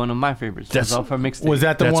 which is one of my favorites. That's off her mixtape. Was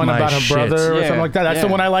that the one about her brother or something like that? That's the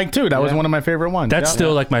one I like too. That was one of my favorite ones. That's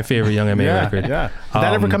still like my favorite Young M.A. record. Yeah. Did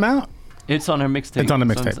that ever come out? It's on her mixtape. It's on the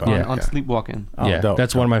mixtape. On Sleepwalking. Oh,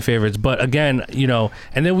 that's one of my favorites. But again,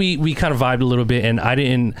 and then we kind of vibed a little bit, and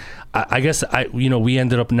I guess we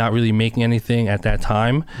ended up not really making anything at that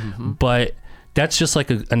time. But that's just like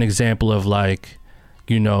an example of like,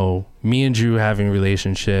 me and Drew having a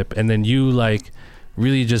relationship, and then you like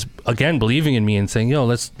really just again believing in me and saying,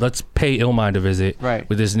 let's pay Illmind a visit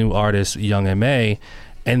with this new artist, Young M.A.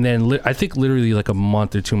 And then I think literally like a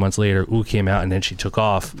month or 2 months later, Ooh came out, and then she took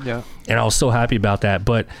off. Yeah. And I was so happy about that.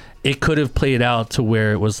 But it could have played out to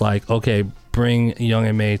where it was like, okay, bring Young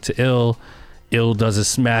M.A. to Ill. Ill does a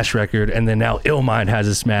smash record, and then now Illmind has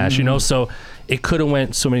a smash, So it could have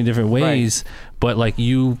went so many different ways. But like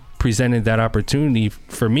you presented that opportunity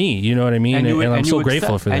for me, you know what I mean? And I'm so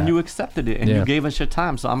grateful for that. And you accepted it, and you gave us your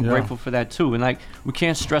time, so I'm grateful for that too. And like, we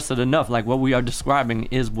can't stress it enough, like what we are describing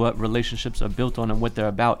is what relationships are built on and what they're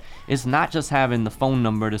about. It's not just having the phone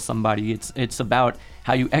number to somebody, it's about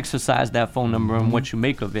how you exercise that phone number and what you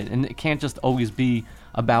make of it. And it can't just always be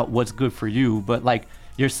about what's good for you, but like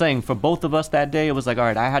you're saying, for both of us that day, it was like, all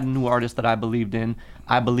right, I had a new artist that I believed in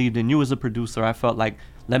you as a producer. I felt like,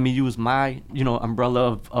 let me use my,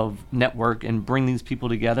 umbrella of network and bring these people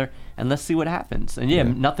together, and let's see what happens.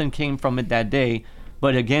 And nothing came from it that day.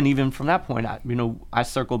 But again, even from that point, I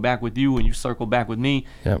circle back with you, and you circle back with me.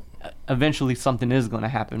 Yep. Eventually, something is going to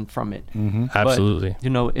happen from it. Absolutely.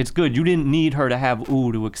 But, it's good. You didn't need her to have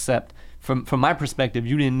Ooh to accept. From my perspective,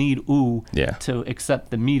 you didn't need Ooh to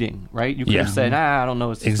accept the meeting, right? You could have said, I don't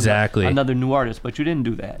know, it's just another new artist, but you didn't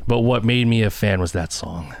do that. But what made me a fan was that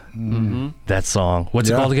song. That song.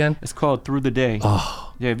 What's it called again? It's called Through the Day.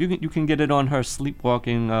 Oh. Yeah, if you can get it on her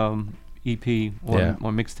Sleepwalking EP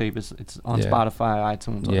or mixtape. It's on Spotify,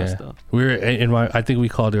 iTunes, all that stuff. We were I think we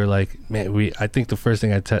called her like, man, I think the first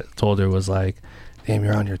thing I told her was like, damn,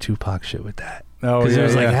 you're on your Tupac shit with that. Because it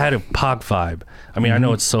was like, it had a Pac vibe. I mean, I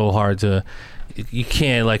know it's so hard to, you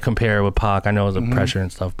can't like compare it with Pac. I know the pressure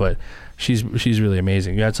and stuff, but she's really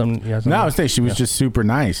amazing. You had something? No, I would say she was just super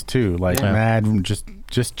nice too. Like mad,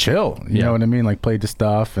 just chill. You know what I mean? Like played the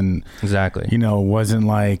stuff and wasn't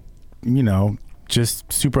like,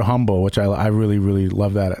 just super humble, which I really, really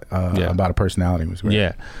love that about a personality. It was great.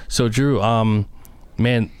 Yeah. So Drew,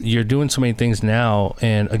 man, you're doing so many things now.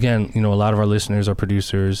 And again, you know, a lot of our listeners are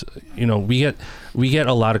producers. You know, we get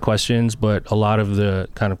a lot of questions, but a lot of the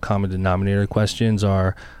kind of common denominator questions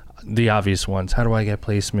are the obvious ones. How do I get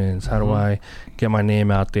placements? How do I get my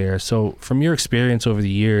name out there? So from your experience over the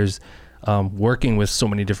years, working with so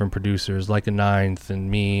many different producers like a Ninth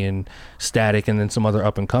and me and Static and then some other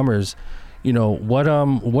up and comers, you know, what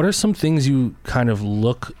are some things you kind of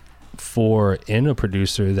look for in a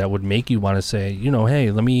producer that would make you want to say, you know,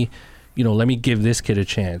 hey, let me give this kid a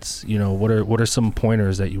chance? You know, what are some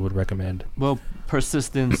pointers that you would recommend? Well,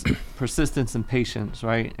 persistence and patience,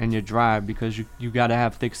 right? And your drive, because you got to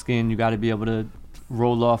have thick skin. You got to be able to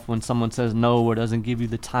roll off when someone says no or doesn't give you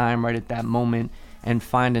the time right at that moment, and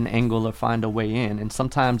find an angle or find a way in. And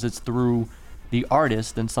sometimes it's through the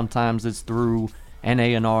artist, and sometimes it's through an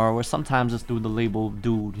A&R, or sometimes it's through the label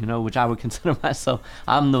dude, you know, which I would consider myself,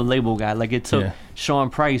 I'm the label guy. Like, it took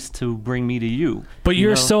Sean Price to bring me to you. But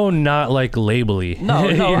you're so not like labely. No,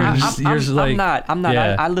 I'm not.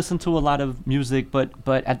 Yeah. I listen to a lot of music, but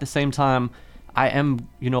at the same time, I am,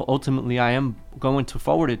 you know, ultimately I am going to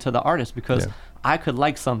forward it to the artist, because I could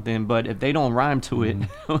like something, but if they don't rhyme to it,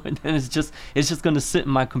 then it's just going to sit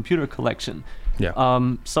in my computer collection.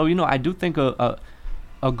 Yeah. So, you know, I do think a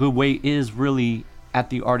good way is really at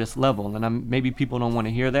the artist level, and maybe people don't want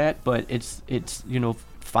to hear that, but it's you know,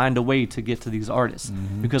 find a way to get to these artists.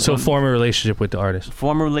 Because so form a relationship with the artist.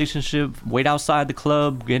 Form a relationship. Wait outside the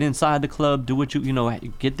club. Get inside the club. Do what you know.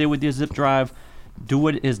 Get there with your zip drive. Do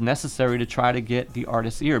what is necessary to try to get the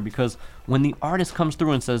artist's ear, because when the artist comes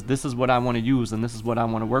through and says, this is what I want to use and this is what I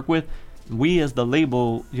want to work with, we as the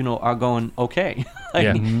label, you know, are going, okay.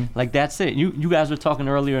 Like, that's it. You guys were talking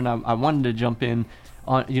earlier, and I wanted to jump in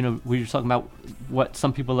on, you know, we were talking about what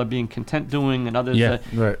some people are being content doing and others.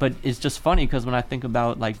 But it's just funny, because when I think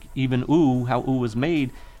about, like, even how Ooh was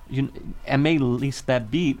made, MA leased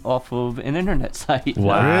that beat off of an internet site.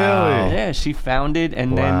 Wow. Really? Yeah, she found it,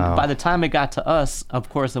 and then by the time it got to us, of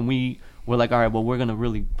course, and we were like, all right, well, we're gonna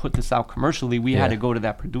really put this out commercially. We had to go to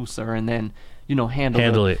that producer and then, you know,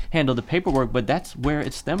 handle the paperwork. But that's where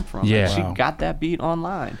it stemmed from. Yeah. Like, she got that beat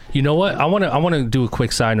online. You know what? I wanna do a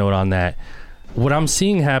quick side note on that. What I'm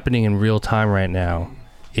seeing happening in real time right now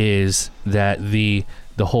is that the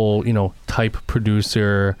whole, you know, type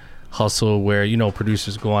producer hustle, where, you know,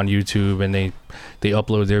 producers go on YouTube and they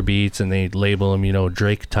upload their beats and they label them, you know,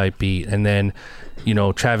 Drake type beat, and then, you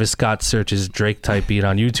know, Travis Scott searches Drake type beat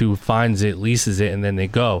on YouTube, finds it, leases it, and then they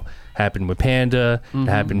go. Happened with Panda. It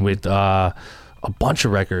happened with a bunch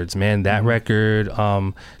of records, man. That record.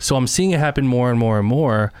 So I'm seeing it happen more and more and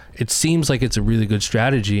more. It seems like it's a really good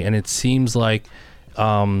strategy, and it seems like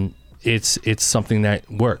it's something that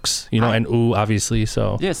works, you know. And Ooh, obviously.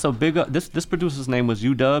 So yeah. So big up. This producer's name was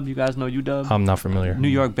UW. You guys know UW? I'm not familiar. New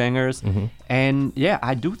York Bangers. And yeah,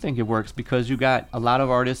 I do think it works, because you got a lot of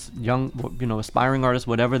artists, young, you know, aspiring artists,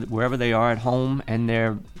 wherever they are at home, and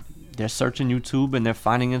they're searching YouTube and they're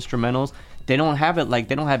finding instrumentals. They don't have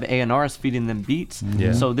A&Rs feeding them beats.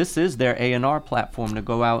 So this is their A&R platform to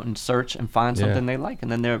go out and search and find something they like,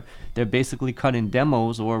 and then they're basically cutting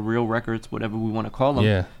demos or real records, whatever we want to call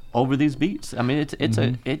them, over these beats. I mean,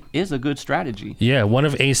 it is a good strategy. Yeah, one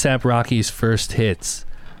of A$AP Rocky's first hits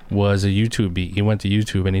was a YouTube beat. He went to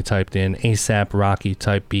YouTube and he typed in A$AP Rocky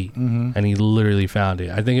type beat, and he literally found it.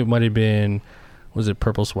 I think it might have been, was it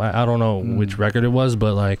Purple Swag? I don't know which record it was,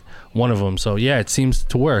 but like one of them. So yeah, it seems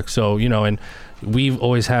to work. So, you know, and we've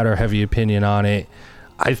always had our heavy opinion on it.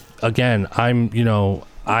 I'm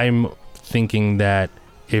thinking that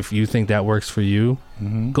if you think that works for you,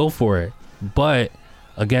 go for it. But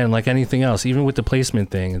again, like anything else, even with the placement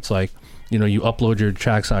thing, it's like, you know, you upload your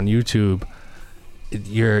tracks on YouTube,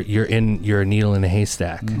 you're a needle in a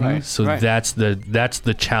haystack. So that's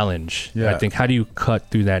the challenge. I think. How do you cut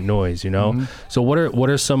through that noise, you know? So what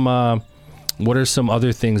are some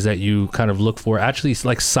other things that you kind of look for, actually,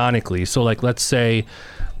 like sonically? So like, let's say,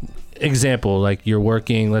 example, like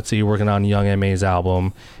let's say you're working on Young M.A.'s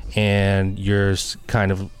album, and you're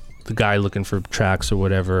kind of the guy looking for tracks or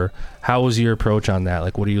whatever. How was your approach on that?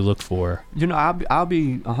 Like, what do you look for? You know, I'll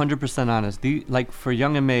be 100% honest. Like for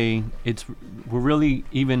Young M.A., we're really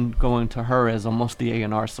even going to her as almost the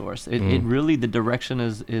A&R source. It really, the direction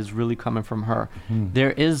is really coming from her.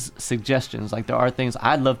 There is suggestions, like there are things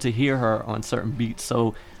I'd love to hear her on certain beats,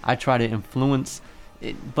 so I try to influence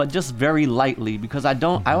it, but just very lightly, because I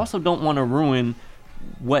also don't want to ruin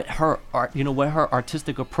what her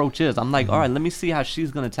artistic approach is. I'm like, all right, let me see how she's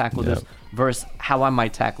going to tackle this versus how I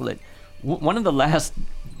might tackle it. One of the last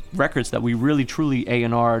records that we really truly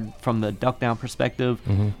A&R'd from the Duck Down perspective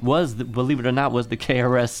was, believe it or not, was the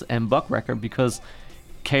KRS and Buck record, because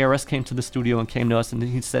KRS came to the studio and came to us and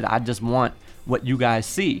he said, I just want what you guys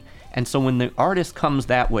see. And so when the artist comes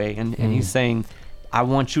that way and he's saying, I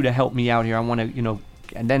want you to help me out here, I want to,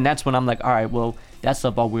 and then that's when I'm like, all right, well, that's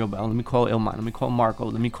up our wheelbarrow. Let me call Illmind, let me call Marco,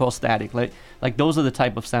 let me call Static. Like those are the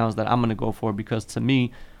type of sounds that I'm going to go for, because to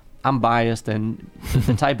me, I'm biased, and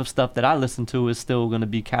the type of stuff that I listen to is still going to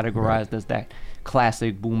be categorized as that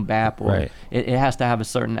classic boom bap, or it has to have a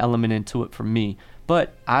certain element into it for me.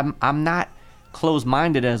 But I'm not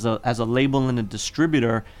closed-minded as a label and a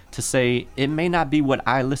distributor to say it may not be what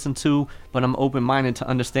I listen to, but I'm open-minded to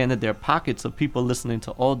understand that there are pockets of people listening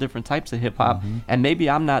to all different types of hip-hop, and maybe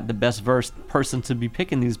I'm not the best versed person to be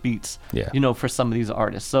picking these beats, for some of these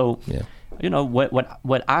artists. So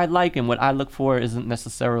what I like and what I look for isn't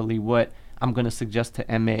necessarily what I'm going to suggest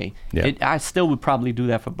to MA. I still would probably do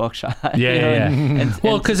that for Buckshot.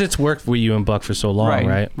 Well, because it's worked with you and Buck for so long,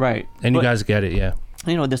 right? And you guys get it,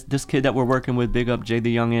 this kid that we're working with, big up Jay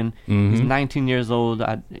the Youngin. He's 19 years old.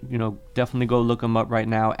 I definitely go look him up right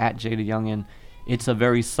now at Jay the Youngin. It's a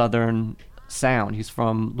very southern sound. He's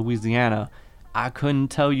from Louisiana. I couldn't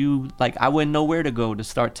tell you, I wouldn't know where to go to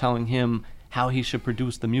start telling him how he should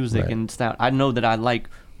produce the music and sound. I know that I like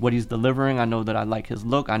what he's delivering. I know that I like his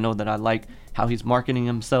look. I know that I like how he's marketing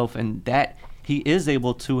himself, and that he is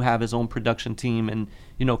able to have his own production team and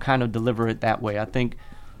kind of deliver it that way. I think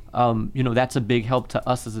that's a big help to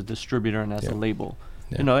us as a distributor and as a label.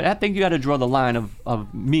 I think you got to draw the line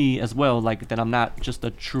of me as well, like that I'm not just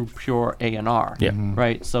a true pure A&R,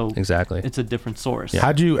 right? So exactly, it's a different source.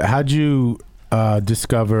 How'd you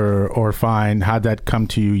discover or find, how'd that come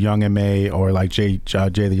to you, Young M.A. or like Jay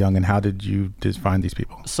the Young, and how did you just find these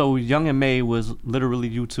people? So Young M.A. was literally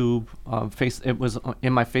YouTube. It was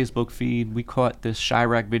in my Facebook feed. We caught this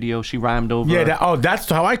Chirac video. She rhymed over. Yeah, that's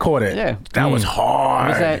how I caught it. Yeah. That was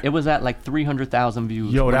hard. It was at like 300,000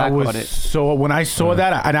 views. Yo, that was so, when I saw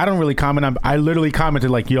that, and I don't really comment, I literally commented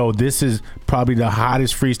like, yo, this is probably the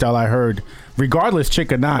hottest freestyle I heard. Regardless,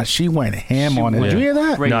 chick or not, she went ham on it. Did you hear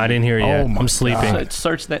that? No, I didn't hear it yet. I'm sleeping.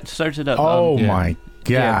 Search it up. Oh my God.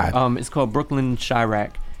 Yeah, it's called Brooklyn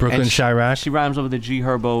Chirac. Brooklyn Chirac. She rhymes over the G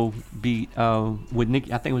Herbo beat with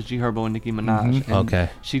Nicki. I think it was G Herbo and Nicki Minaj. And okay.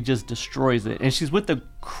 She just destroys it, and she's with a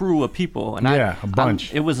crew of people. And a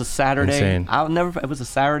bunch. It was a Saturday. Insane. It was a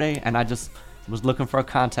Saturday, and I just was looking for a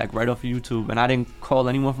contact right off of YouTube, and I didn't call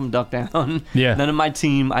anyone from Duck Down. None of my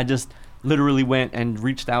team. I just literally went and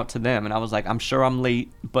reached out to them, and I was like, I'm sure I'm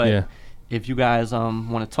late, but if you guys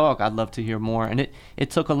want to talk, I'd love to hear more. And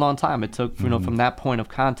it took a long time. It took from that point of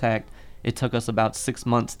contact, it took us about 6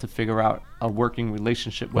 months to figure out a working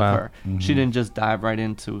relationship with her. She didn't just dive right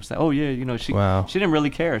into say, oh yeah, she didn't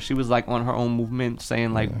really care. She was like on her own movement,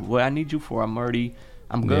 saying like, what I need you for, I'm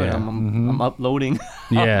good. I'm uploading.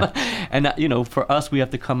 And for us, we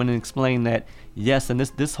have to come in and explain that yes, and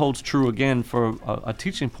this holds true again for a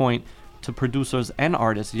teaching point to producers and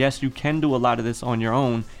artists. Yes, you can do a lot of this on your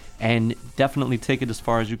own and definitely take it as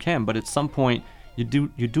far as you can, but at some point you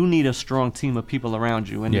do need a strong team of people around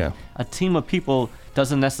you. And a team of people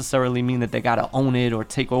doesn't necessarily mean that they got to own it or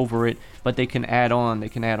take over it, but they can add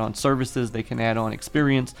on services, they can add on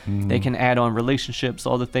experience, they can add on relationships,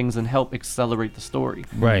 all the things, and help accelerate the story.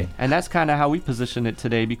 Right. And that's kind of how we position it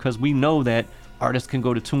today, because we know that artists can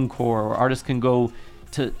go to TuneCore, or artists can go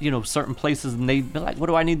to certain places, and they be like, what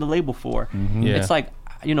do I need the label for? It's like,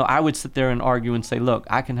 I would sit there and argue and say, look,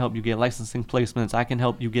 I can help you get licensing placements, I can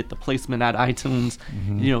help you get the placement at iTunes,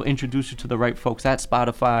 introduce you to the right folks at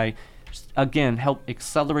Spotify, again, help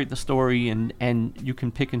accelerate the story, and you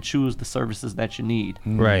can pick and choose the services that you need.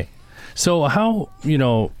 Right. So how,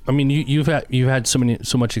 I mean, you've had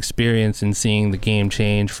so much experience in seeing the game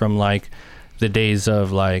change from like the days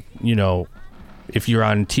of like, if you're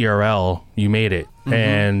on TRL, you made it.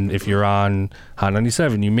 And if you're on Hot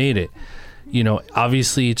 97, you made it.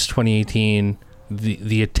 Obviously it's 2018.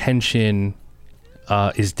 The attention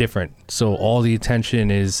is different. So all the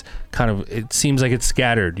attention is kind of, it seems like it's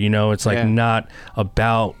scattered, it's like not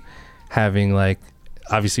about having like,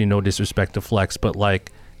 obviously no disrespect to Flex, but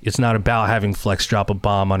like, it's not about having Flex drop a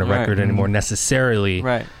bomb on a record anymore necessarily.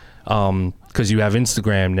 Right. Because you have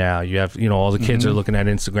Instagram now, you have all the kids are looking at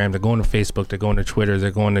Instagram, they're going to Facebook, they're going to Twitter,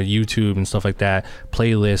 they're going to YouTube and stuff like that,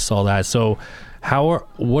 playlists, all that. So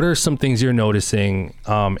what are some things you're noticing,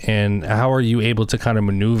 and how are you able to kind of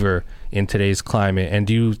maneuver in today's climate, and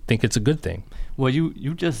do you think it's a good thing? Well,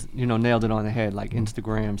 you just nailed it on the head, like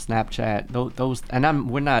Instagram, Snapchat, those, and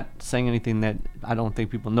we're not saying anything that I don't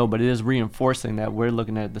think people know, but it is reinforcing that we're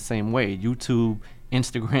looking at it the same way. YouTube,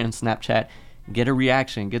 Instagram, Snapchat, get a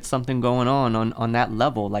reaction, get something going on that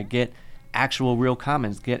level, like get actual real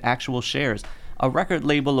comments, get actual shares. a record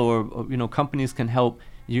label or you know, companies can help.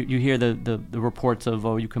 You hear the reports of,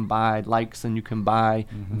 oh, you can buy likes and you can buy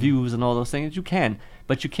views and all those things. You can,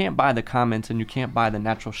 but you can't buy the comments and you can't buy the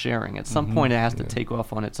natural sharing. At some point, it has to take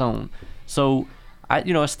off on its own. So,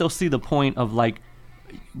 I still see the point of, like,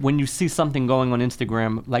 when you see something going on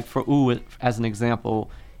Instagram, like for Ooh, as an example,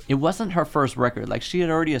 it wasn't her first record. Like, she had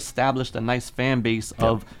already established a nice fan base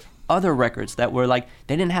of other records that were like,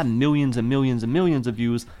 they didn't have millions and millions and millions of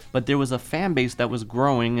views, but there was a fan base that was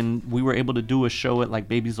growing, and we were able to do a show at like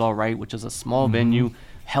Baby's All Right, which is a small venue,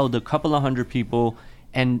 held a couple of hundred people,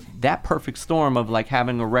 and that perfect storm of like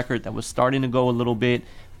having a record that was starting to go a little bit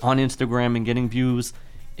on Instagram and getting views,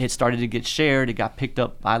 it started to get shared, it got picked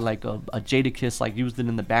up by like a Jadakiss, like used it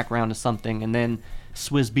in the background or something, and then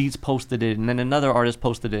Swizz Beatz posted it, and then another artist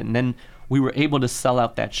posted it, and then we were able to sell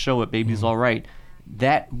out that show at Baby's All Right.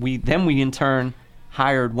 That we in turn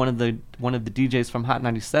hired one of the DJs from Hot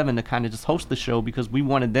 97 to kind of just host the show, because we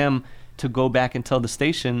wanted them to go back and tell the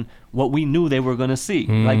station what we knew they were going to see.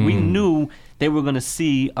 Like, we knew they were going to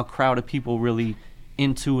see a crowd of people really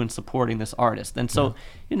into and supporting this artist. And so,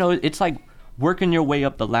 you know, it's like working your way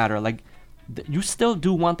up the ladder. Like, you still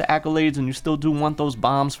do want the accolades and you still do want those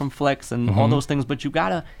bombs from Flex and all those things, but you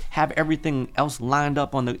gotta have everything else lined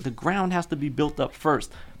up on the ground has to be built up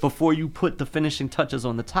first before you put the finishing touches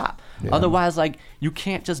on the top. Otherwise, like, you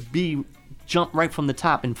can't just jump right from the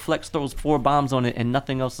top and Flex throws 4 bombs on it and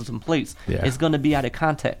nothing else is in place. It's gonna be out of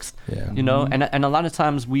context, you know. And a lot of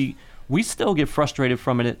times we still get frustrated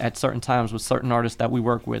from it at certain times with certain artists that we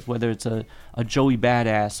work with, whether it's a Joey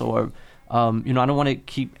Badass or you know, I don't want to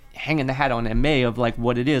keep hanging the hat on MA of like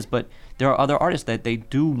what it is, but there are other artists that they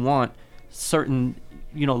do want certain,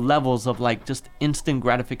 you know, levels of like just instant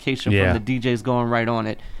gratification from the DJs going right on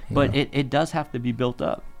it. But it does have to be built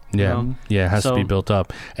up. You know? It has to be built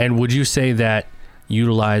up. And would you say that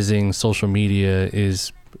utilizing social media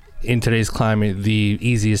is, in today's climate, the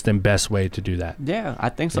easiest and best way to do that? Yeah, I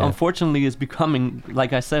think so. Unfortunately, it's becoming,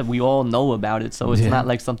 like I said, we all know about it, so it's not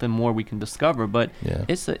like something more we can discover, but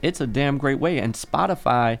it's a damn great way. And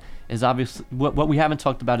Spotify is obviously, what we haven't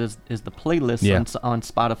talked about is the playlist on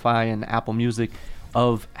Spotify and Apple Music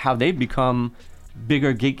of how they've become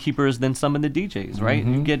bigger gatekeepers than some of the DJs, right?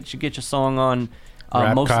 You get your song on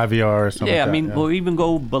Rap Caviar or something. Yeah, I mean, we'll even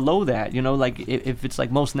go below that, you know, like if it's like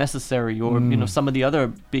Most Necessary or, you know, some of the other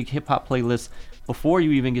big hip hop playlists before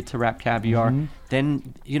you even get to Rap Caviar,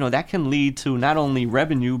 then, you know, that can lead to not only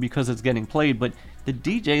revenue because it's getting played, but the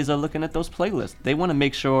DJs are looking at those playlists. They want to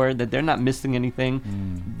make sure that they're not missing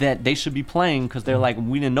anything that they should be playing, because they're like,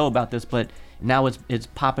 we didn't know about this, but now it's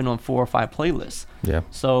popping on 4 or 5 playlists. Yeah.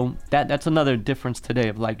 So that's another difference today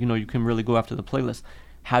of like, you know, you can really go after the playlist.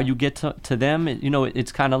 How you get to them, you know,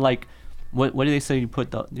 it's kind of like, what do they say? You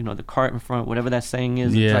put the, you know, the cart in front, whatever that saying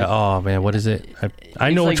is. Yeah. Like, oh man, what is it?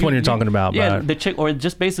 I know which one you're talking about. Yeah, but the chick, or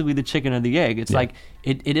just basically the chicken or the egg. It's like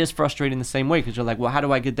it is frustrating the same way, because you're like, well, how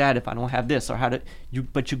do I get that if I don't have this, or how do you?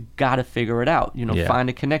 But you gotta figure it out. You know, find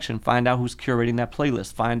a connection, find out who's curating that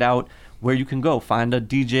playlist, find out where you can go, find a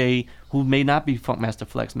DJ who may not be Funkmaster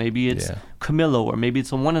Flex. Maybe it's Camilo, or maybe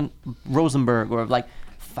it's one in Rosenberg, or like.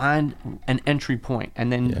 Find an entry point, and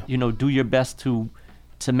then you know, do your best to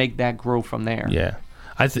make that grow from there. Yeah,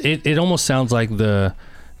 it almost sounds like the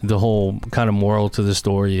whole kind of moral to the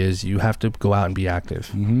story is you have to go out and be active.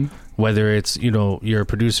 Whether it's, you know, you're a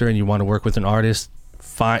producer and you want to work with an artist,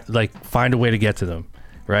 find a way to get to them,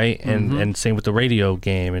 right? And same with the radio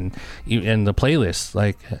game and the playlist.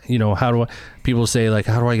 Like, you know, people say like,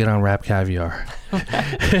 how do I get on Rap Caviar?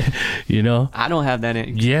 You know, I don't have that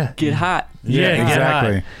in. Get hot.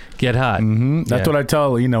 Exactly. Get hot. That's what I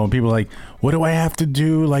tell, you know, when people are like, what do I have to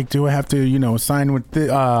do? Like, do I have to, you know, sign with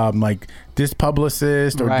like this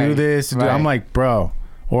publicist or do this? I'm like, bro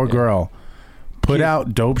or girl, put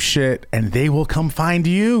out dope shit and they will come find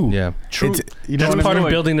you. Yeah, true. You know, that's part of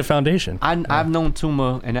building the foundation. I've known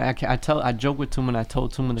Tuma, and I joke with Tuma, and I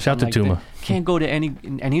told Tuma shout to Tuma. Can't go to any,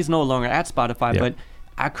 and he's no longer at Spotify, but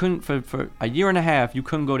I couldn't for a year and a half. You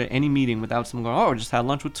couldn't go to any meeting without someone going, oh, I just had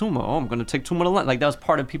lunch with Tuma. Oh, I'm going to take Tuma to lunch. Like, that was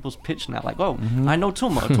part of people's pitch now. Like, oh, I know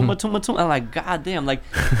Tuma. I'm like, God damn. Like,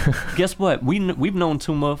 guess what? We've known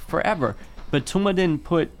Tuma forever, but Tuma didn't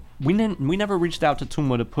put. We never reached out to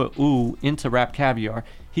Tuma to put Ooh into Rap Caviar.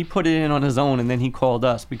 He put it in on his own, and then he called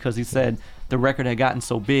us because he said the record had gotten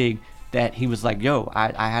so big that he was like, yo,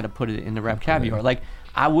 I had to put it in the Rap Caviar. Like,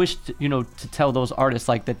 I wish, you know, to tell those artists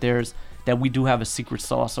like that we do have a secret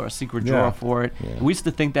sauce or a secret drawer for it. We used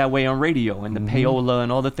to think that way on radio and the payola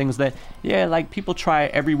and all the things that, like, people try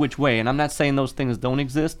every which way. And I'm not saying those things don't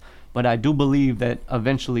exist, But I do believe that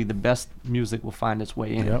eventually the best music will find its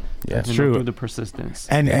way in. Yep. Yeah, that's you know, true. Through the persistence.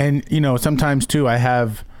 And you know, sometimes too, I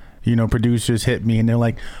have, you know, producers hit me and they're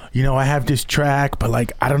like, you know, I have this track, but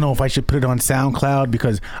like, I don't know if I should put it on SoundCloud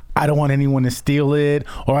because I don't want anyone to steal it,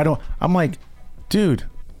 or I'm like, dude,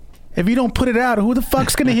 if you don't put it out, who the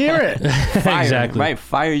fuck's gonna hear it? Fire, Exactly. right?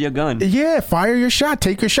 Fire your gun. Yeah, fire your shot.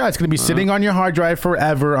 Take your shot. It's going to be sitting on your hard drive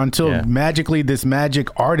forever until magically this magic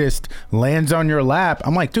artist lands on your lap.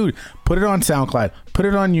 I'm like, dude, put it on SoundCloud. Put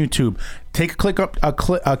it on YouTube. Take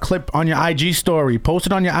a clip on your IG story. Post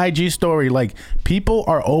it on your IG story. Like, people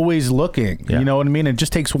are always looking. Yeah. You know what I mean? It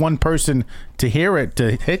just takes one person to hear it,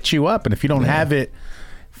 to hit you up. And if you don't have it,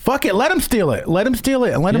 fuck it. Let them steal it. Let them steal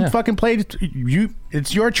it. And let them fucking play it.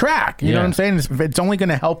 It's your track. You know what I'm saying? It's only going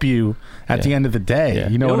to help you at the end of the day. Yeah.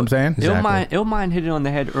 You know what I'm saying? Illmind hit it on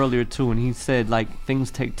the head earlier too, and he said like things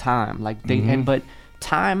take time. Like but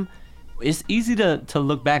time. It's easy to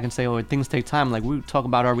look back and say, oh, things take time. Like, we talk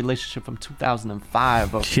about our relationship from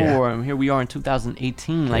 2005 or 4, and here we are in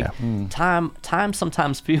 2018. Like, time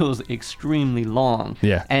sometimes feels extremely long.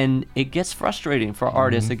 Yeah. And it gets frustrating for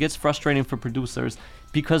artists. It gets frustrating for producers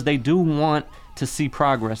because they do want to see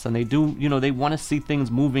progress, and they do, you know, they want to see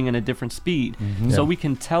things moving in a different speed. So we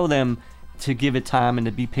can tell them to give it time and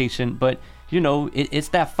to be patient, but you know, it's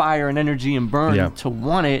that fire and energy and burn to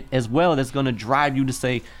want it as well that's going to drive you to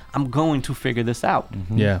say, I'm going to figure this out.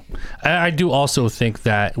 Yeah. I do also think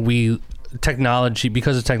that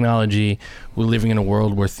because of technology, we're living in a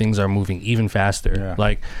world where things are moving even faster. Yeah.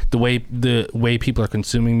 Like the way people are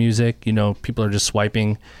consuming music, you know, people are just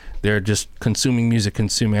swiping. They're just consuming music.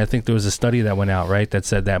 I think there was a study that went out, right, that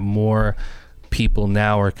said that more people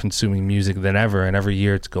now are consuming music than ever, and every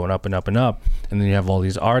year it's going up and up and up. And then you have all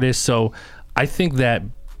these artists. So I think that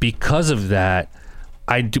because of that,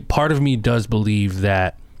 part of me does believe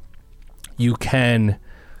that you can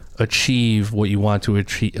achieve what you want to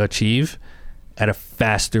achieve at a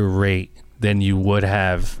faster rate than you would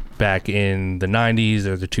have back in the 90s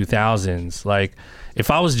or the 2000s. Like,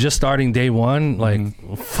 if I was just starting day one,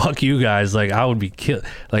 like, fuck you guys. Like, I would be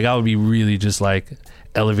I would be really just like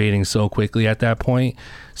elevating so quickly at that point.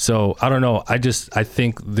 So I don't know. I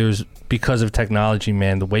think there's, because of technology,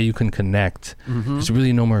 man, the way you can connect, there's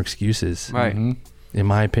really no more excuses. Right. In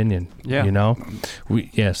my opinion. Yeah. You know?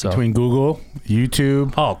 So between Google,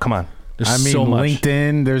 YouTube. Oh, come on. There's so much.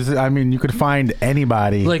 LinkedIn. You could find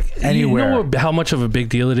anybody, like, anywhere. You know how much of a big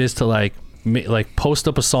deal it is to like post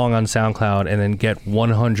up a song on SoundCloud and then get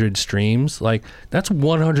 100 streams. Like, that's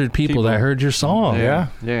 100 people that heard your song. Yeah.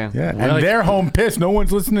 And they're home pissed. No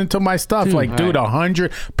one's listening to my stuff. Dude,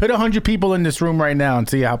 100. Put 100 people in this room right now and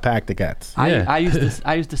see how packed it gets. I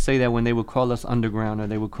used to say that when they would call us underground, or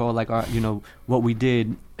they would call like our, you know, what we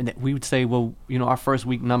did, and we would say, well, you know, our first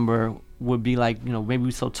week number would be like, you know, maybe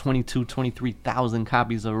we sold 23,000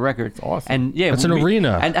 copies of a record. That's awesome. And that's an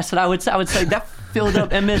arena. And that's what I would say. I would say that filled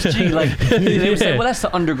up MSG. Like, they would say, well, that's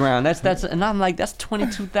the underground. That's, and I'm like, that's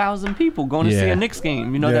 22,000 people going to see a Knicks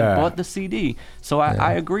game, you know, that bought the CD. So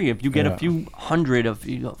I agree. If you get a few hundred of,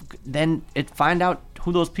 you know, then find out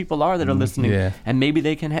who those people are that are listening, and maybe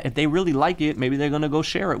they can, if they really like it, maybe they're gonna go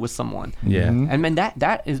share it with someone. And then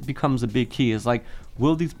that becomes a big key. Is like,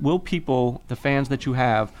 will people, the fans that you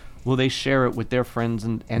have, will they share it with their friends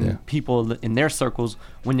and people in their circles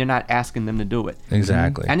when you're not asking them to do it?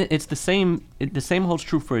 Exactly. And it's the same. The same holds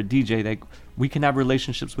true for a DJ. Like, we can have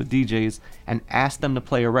relationships with DJs and ask them to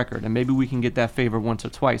play a record, and maybe we can get that favor once or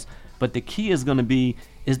twice. But the key is going to be,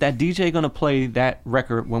 is that DJ going to play that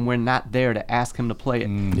record when we're not there to ask him to play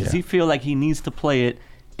it? Does he feel like he needs to play it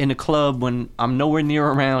in a club when I'm nowhere near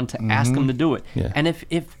around to ask him to do it? And if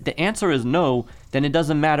the answer is no, then it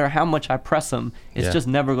doesn't matter how much I press him. It's just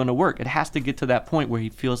never going to work. It has to get to that point where he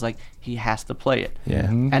feels like he has to play it.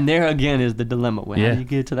 And there again is the dilemma. How do you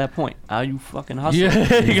get to that point? How you fucking hustle?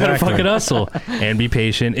 You gotta fucking hustle and be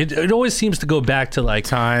patient. It always seems to go back to like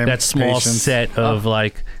time, that small patience. Set of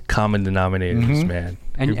like common denominators, man.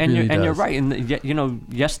 And you're right. And you know,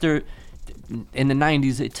 in the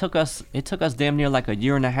 90s, it took us damn near like a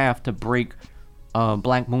year and a half to break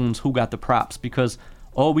Black Moon's Who Got the Props, because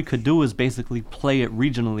all we could do is basically play it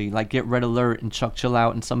regionally, like get Red Alert and Chuck Chill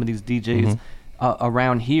Out and some of these DJs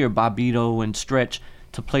around here, Bobbito and Stretch,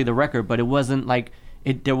 to play the record. But it wasn't like,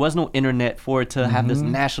 there was no internet for it to have this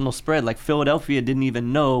national spread. Like, Philadelphia didn't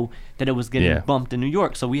even know that it was getting bumped in New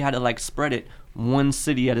York, so we had to like spread it one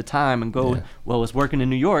city at a time and go, well, it's working in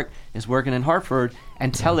New York, it's working in Hartford,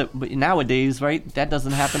 and tell it. But nowadays, right, that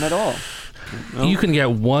doesn't happen at all. You can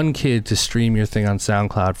get one kid to stream your thing on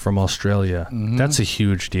SoundCloud from Australia. That's a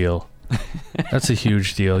huge deal. That's a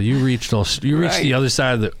huge deal. You reached the other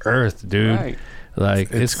side of the earth, dude.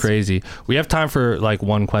 Like it's crazy. We have time for like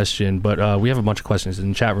one question, but we have a bunch of questions in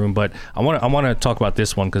the chat room. But I want to talk about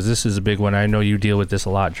this one because this is a big one. I know you deal with this a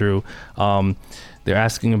lot, Drew. They're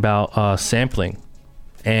asking about sampling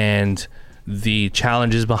and the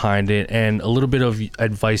challenges behind it, and a little bit of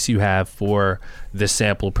advice you have for the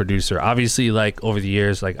sample producer. Obviously, like over the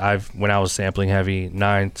years, like when I was sampling Heavy,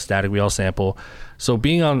 Nine, Static, we all sample. So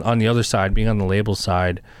being on the other side, being on the label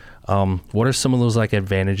side. What are some of those like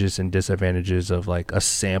advantages and disadvantages of like a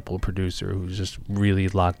sample producer who's just really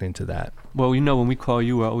locked into that? Well, you know, when we call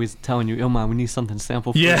you, we're always telling you, Illmind, we need something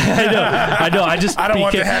sample. Yeah, I know. I don't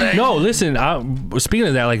want the headache. No, listen. Speaking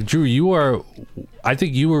of that, like Drew, I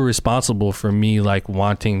think you were responsible for me like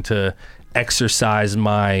wanting to exercise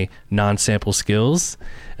my non-sample skills,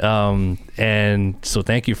 and so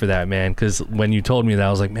thank you for that, man, because when you told me that, I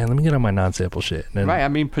was like, man, let me get on my non-sample shit. Right. I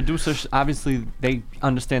mean, producers, obviously they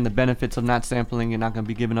understand the benefits of not sampling. You're not going to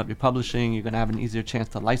be giving up your publishing. You're going to have an easier chance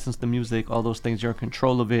to license the music, all those things. You're in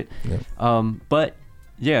control of it. Yep. But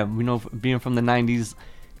yeah, we know, being from the 90s,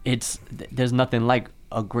 there's nothing like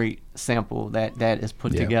a great sample that is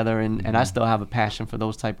put together, and I still have a passion for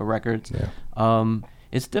those type of records.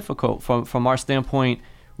 It's difficult from our standpoint.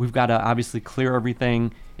 We've got to obviously clear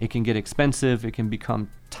everything. It can get expensive. It can become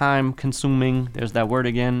time consuming. There's that word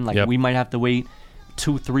again. Like we might have to wait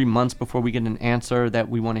 2-3 months before we get an answer that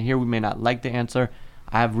we want to hear. We may not like the answer.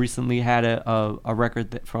 I have recently had a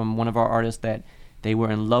record from one of our artists that they were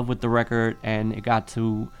in love with the record, and it got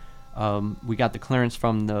to we got the clearance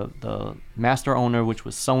from the master owner, which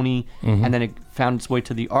was Sony, and then it found its way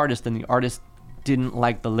to the artist, and the artist didn't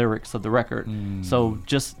like the lyrics of the record. So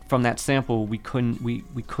just from that sample, we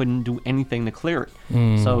couldn't do anything to clear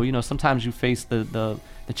it. So, you know, sometimes you face the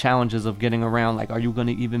challenges of getting around, like, are you going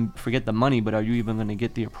to even forget the money, but are you even going to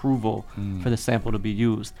get the approval for the sample to be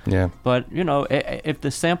used? But, you know, if the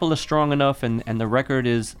sample is strong enough and the record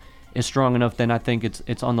is strong enough, then I think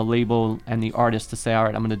it's on the label and the artist to say, all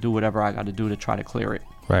right, I'm going to do whatever I got to do to try to clear it.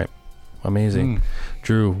 Right. Amazing.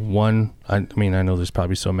 Drew, I mean, I know there's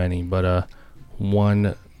probably so many, but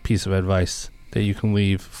one piece of advice that you can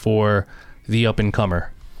leave for the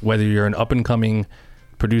up-and-comer, whether you're an up-and-coming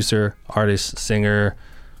producer, artist, singer,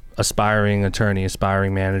 aspiring attorney,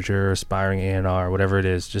 aspiring manager, aspiring A&R, whatever it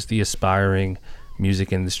is, just the aspiring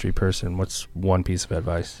music industry person. What's one piece of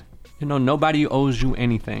advice? You know, nobody owes you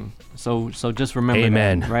anything. So just remember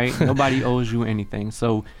that, right? Nobody owes you anything.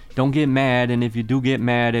 So don't get mad. And if you do get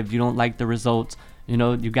mad, if you don't like the results, you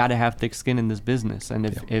know, you got to have thick skin in this business. And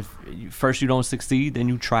if first you don't succeed, then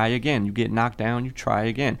you try again. You get knocked down, you try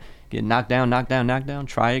again. Get knocked down,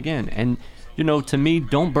 try again. And, you know, to me,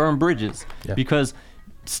 don't burn bridges. Because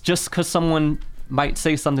just because someone might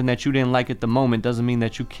say something that you didn't like at the moment doesn't mean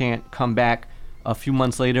that you can't come back a few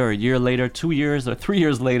months later, a year later, 2 years or 3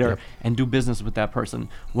 years later and do business with that person.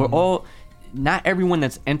 We're all... Not everyone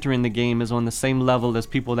that's entering the game is on the same level as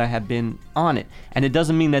people that have been on it. And it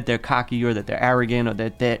doesn't mean that they're cocky or that they're arrogant or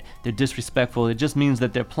that they're disrespectful. It just means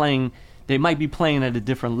that they might be playing at a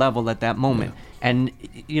different level at that moment. And,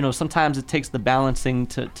 you know, sometimes it takes the balancing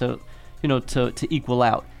to equal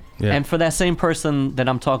out. And for that same person that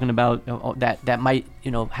I'm talking about, that might,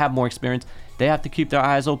 you know, have more experience, they have to keep their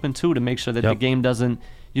eyes open too to make sure that the game doesn't,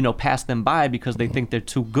 you know, pass them by because they think they're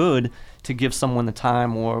too good to give someone the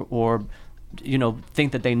time or you know,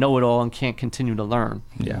 think that they know it all and can't continue to learn.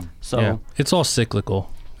 So it's all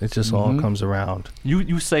cyclical. It just all comes around.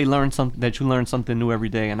 You say you learn something new every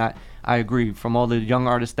day, and I agree. From all the young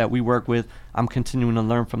artists that we work with, I'm continuing to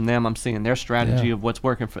learn from them. I'm seeing their strategy of what's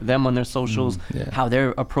working for them on their socials, how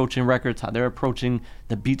they're approaching records, how they're approaching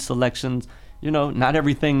the beat selections. You know, not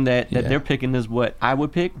everything that they're picking is what I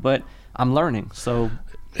would pick, but I'm learning. So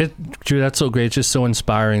Drew, that's so great. It's just so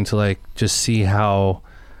inspiring to like just see how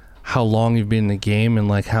long you've been in the game and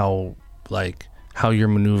like how you're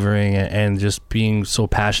maneuvering and just being so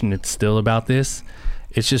passionate still about this.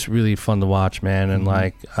 It's just really fun to watch, man. And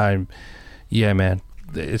like man,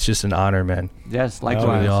 it's just an honor, man. Yes, likewise.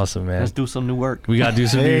 It's really awesome, man. Let's do some new work. We gotta do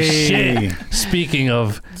some new shit. Speaking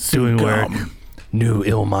of doing work, new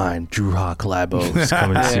Illmind Drew Ha collabos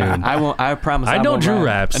coming soon. I promise. I know Drew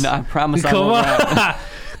raps. And I promise. I won't rap.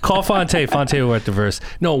 Call Fonte. Fonte will write the verse.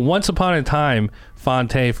 No, once upon a time,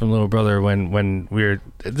 Fonte from Little Brother, when we were,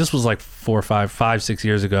 this was like 5-6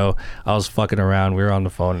 years ago, I was fucking around. We were on the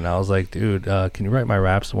phone and I was like, dude, can you write my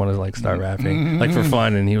raps? I want to like start rapping like for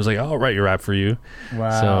fun. And he was like, I'll write your rap for you.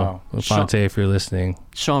 Wow. So Fonte, if you're listening.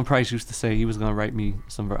 Sean Price used to say he was going to write me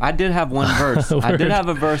some verse. I did have one verse. I did have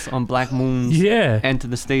a verse on Black Moon's Enter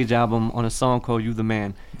the Stage album on a song called You the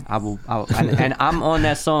Man. And I'm on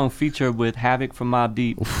that song featured with Havoc from Mobb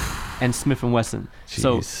Deep. and Smith & Wesson. Jeez.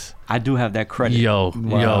 So I do have that credit. Yo,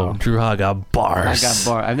 Drew Ha got bars. I got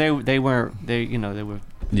bar. And they were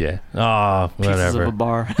Yeah. Oh, pieces whatever. of a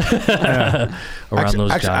bar. Around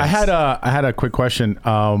those actually, giants. I had a quick question.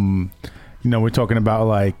 We're talking about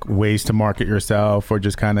like ways to market yourself or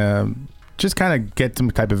just kind of get some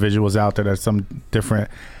type of visuals out there that's some different.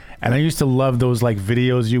 And I used to love those like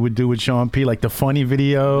videos you would do with Sean P, like the funny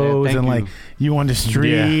videos and like you on the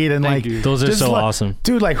street and like those are so awesome,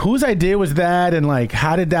 dude. Like whose idea was that and like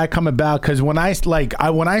how did that come about? Because when I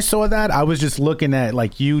saw that, I was just looking at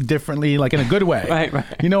like you differently, like in a good way. right.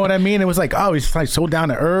 You know what I mean? It was like, oh, he's like so down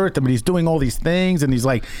to earth. I mean, he's doing all these things and he's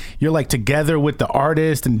like, you're like together with the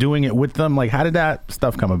artist and doing it with them. Like, how did that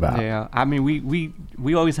stuff come about? Yeah, I mean,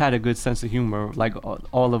 we always had a good sense of humor, like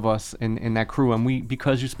all of us in that crew, and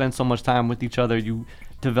because you spend so much time with each other, you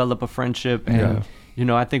develop a friendship, and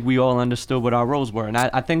I think we all understood what our roles were, and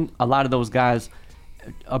I think a lot of those guys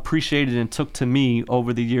appreciated and took to me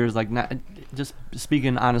over the years, like not just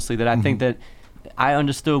speaking honestly, that I think that I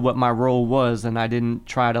understood what my role was, and I didn't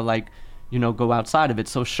try to like go outside of it.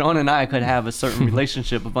 So Sean and I could have a certain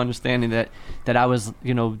relationship of understanding that I was,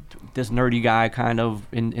 this nerdy guy kind of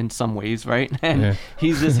in some ways, right? And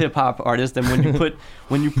he's this hip hop artist. And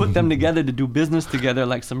when you put them together to do business together,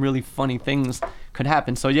 like some really funny things could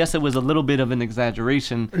happen. So yes, it was a little bit of an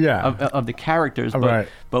exaggeration of the characters,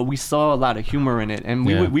 but we saw a lot of humor in it. And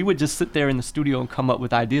we would just sit there in the studio and come up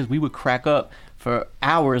with ideas. We would crack up for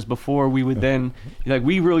hours before we would then, like,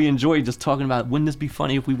 we really enjoyed just talking about, wouldn't this be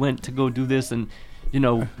funny if we went to go do this? And,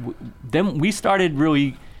 then we started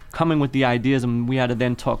really coming with the ideas, and we had to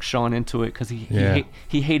then talk Sean into it because he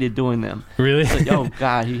hated doing them. Really? Like, oh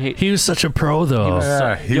God, he was such a pro though.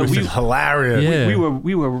 He was hilarious. Yeah.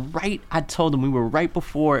 We were right. I told him we were right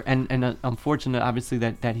before, and unfortunate obviously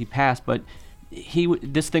that he passed, but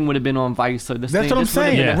this thing would have been on Vice. So this would have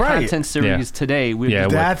been a content series today.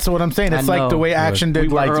 That's what I'm saying. It's like the way Action did,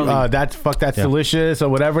 like that's delicious or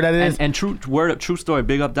whatever that is. And true story.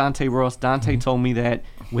 Big up Dante Ross. Dante told me that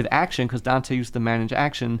with Action, because Dante used to manage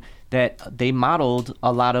Action, that they modeled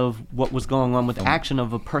a lot of what was going on with Action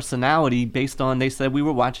of a personality based on, they said, we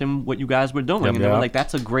were watching what you guys were doing, and they were like,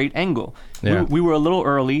 that's a great angle. We were a little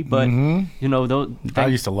early, but I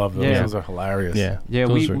used to love those. Yeah. Those are hilarious. Yeah,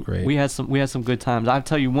 those were great. We had some good times. I'll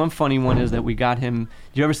tell you one funny one is that we got him.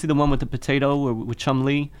 Do you ever see the one with the potato or with Chum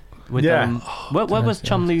Lee? With, what was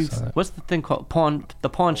Chum Lee's? What's the thing called? The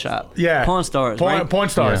pawn shop. Yeah. Pawn Stars. Right? Pawn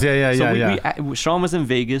Stars. Yeah. So Sean was in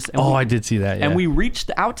Vegas. And I did see that. Yeah. And we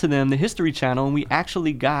reached out to them, the History Channel, and we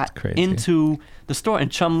actually got into the store. And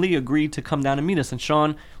Chum Lee agreed to come down and meet us. And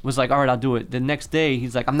Sean was like, "All right, I'll do it." The next day,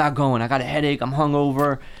 he's like, "I'm not going. I got a headache. I'm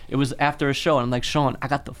hungover." It was after a show, and I'm like, "Sean, I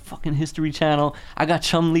got the fucking History Channel. I got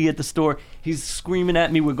Chum Lee at the store. He's screaming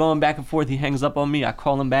at me. We're going back and forth. He hangs up on me. I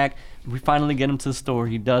call him back. We finally get him to the store.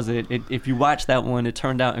 He does it. If you watch that one, it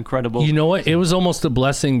turned out incredible. You know what? It was almost a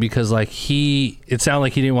blessing because like it sounded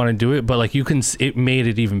like he didn't want to do it, but like it made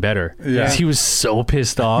it even better. Yeah. He was so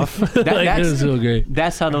pissed off. It was so great.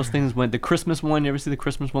 That's how those things went. The Christmas one, you ever see the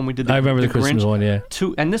Christmas one we did? I remember the Christmas one, yeah.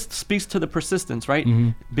 And this speaks to the persistence, right?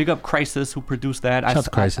 Big up Crisis who produced that. Shout out to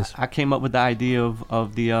Crisis. I came up with the idea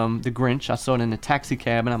of the Grinch. I saw it in a taxi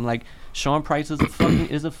cab, and I'm like, Sean Price is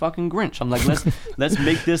a fucking Grinch. I'm like,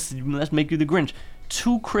 let's make you the Grinch.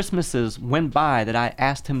 2 Christmases went by that I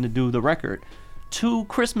asked him to do the record. 2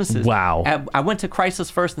 Christmases. Wow. I went to Crisis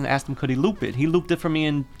first and asked him could he loop it. He looped it for me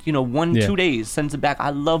in 1-2 days. Sends it back. I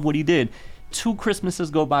love what he did. 2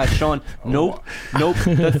 Christmases go by. Sean, nope.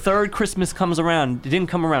 The 3rd Christmas comes around. It didn't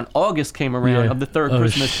come around. August came around of the 3rd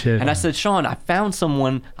Christmas. Shit. And I said, Sean, I found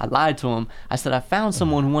someone. I lied to him. I said, I found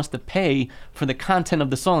someone who wants to pay for the content of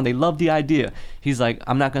the song. They love the idea. He's like,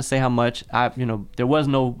 I'm not going to say how much. There was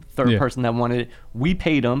no third person that wanted it. We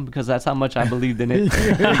paid him because that's how much I believed in it.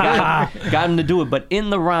 got him to do it. But in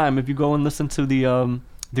the rhyme, if you go and listen to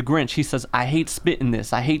the Grinch, he says, I hate spitting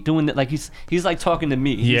this. I hate doing that. Like he's like talking to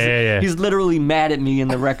me. He's literally mad at me in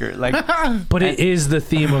the record. Like, but it is the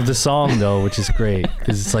theme of the song though, which is great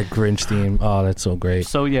because it's like Grinch theme. Oh, that's so great.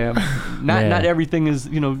 So yeah, not everything is.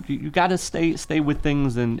 You got to stay with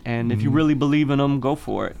things, and if you really believe in them, go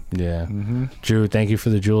for it. Yeah. Drew, thank you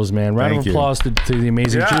for the jewels, man. Round of applause to the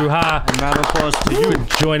amazing Drew Ha. And round of applause to you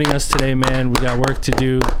for joining us today, man. We got work to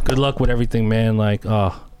do. Good luck with everything, man. Like,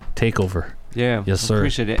 takeover. Yeah, yes, sir.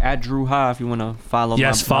 Appreciate it. At Drew Ha, if you want to follow.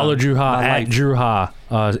 Yes, follow Drew Ha at Drew Ha,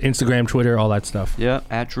 Instagram, Twitter, all that stuff. Yeah,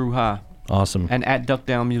 at Drew Ha. Awesome. And at Duck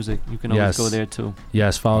Down Music, you can always go there too.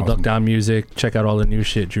 Yes, follow Duck Down Music. Check out all the new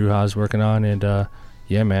shit Drew Ha's working on, and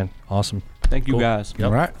yeah, man, awesome. Thank you Cool. guys. Yep.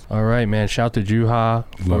 All right. All right, man. Shout to Juha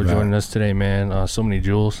for Love that. joining us today, man. So many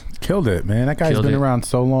jewels. Killed it, man. That guy's Killed been it. around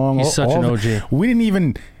so long. He's such an OG. We didn't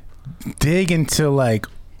even dig into like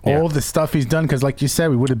all the stuff he's done because, like you said,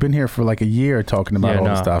 we would have been here for like a year talking about all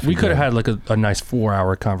the stuff. We he could have did. had like a nice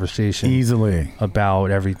 4-hour conversation easily.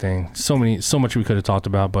 about everything. So much we could have talked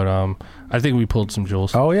about, but I think we pulled some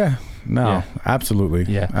jewels. Oh yeah, no, Yeah.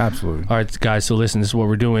 absolutely, Yeah. absolutely. All right, guys. So listen, this is what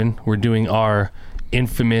we're doing. We're doing our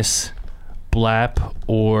infamous blap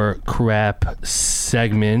or crap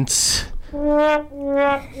segment. All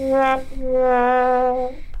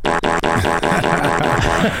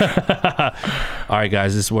right,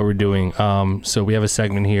 guys, this is what we're doing. So we have a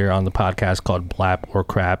segment here on the podcast called Blap or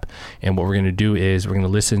Crap, and what we're going to do is we're going to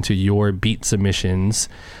listen to your beat submissions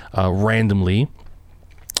randomly.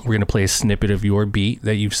 We're going to play a snippet of your beat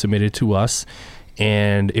that you've submitted to us,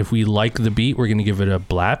 and if we like the beat, we're going to give it a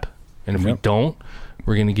blap, and if we don't,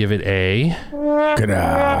 we're going to give it a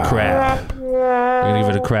crap. We're going to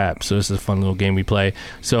give it a crap. So this is a fun little game we play.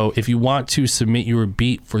 So if you want to submit your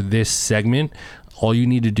beat for this segment, all you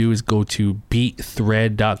need to do is go to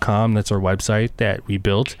beatthread.com. That's our website that we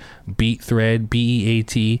built. Beatthread,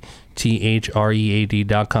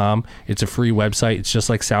 BeatThread.com. It's a free website. It's just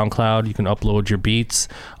like SoundCloud. You can upload your beats.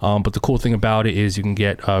 But the cool thing about it is you can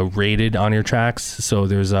get rated on your tracks. So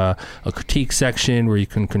there's a critique section where you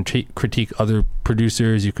can critique other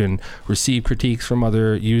producers. You can receive critiques from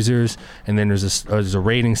other users. And then there's a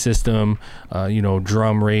rating system,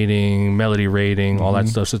 drum rating, melody rating, all that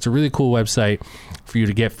stuff. So it's a really cool website for you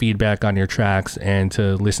to get feedback on your tracks and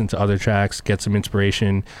to listen to other tracks, get some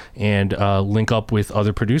inspiration, and link up with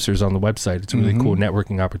other producers on the website. It's a really cool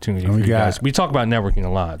networking opportunity for you guys. We talk about networking a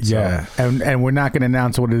lot. So. Yeah, and we're not going to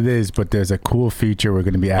announce what it is, but there's a cool feature we're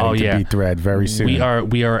going to be adding to BeatThread very soon.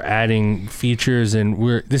 We are adding features, and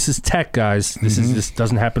this is tech, guys. This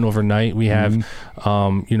doesn't happen overnight. We have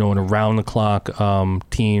an around the clock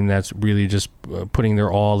team that's really just putting their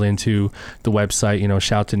all into the website.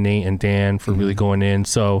 Shout to Nate and Dan for really going in.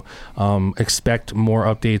 So expect more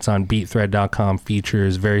updates on beatthread.com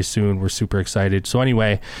features very soon. We're super excited. So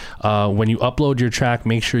anyway, when you upload your track,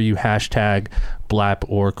 make sure you hashtag blap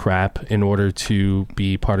or crap in order to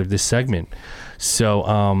be part of this segment.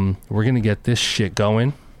 So we're gonna get this shit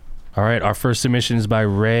going. All right, our first submission is by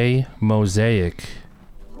Ray Mosaic.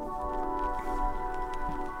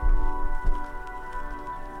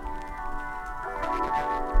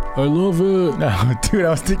 I love it. No, dude, I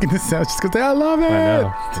was thinking this sound just because I love it. I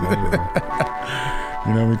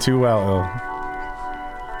You know me too well, Il.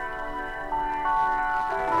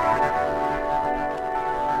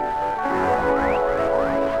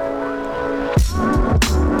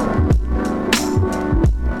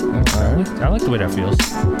 I like the way that feels.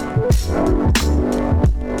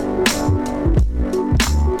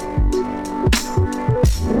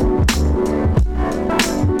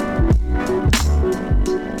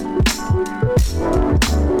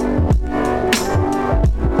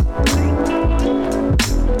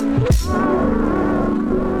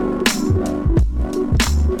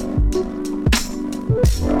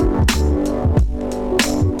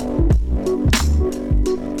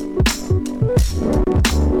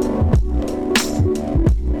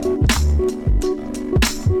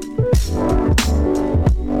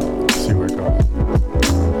 See where it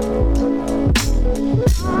goes.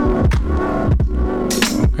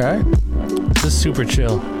 Okay. This is super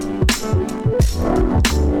chill.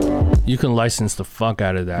 You can license the fuck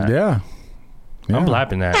out of that. Yeah. I'm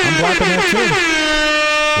blapping that. I'm blapping that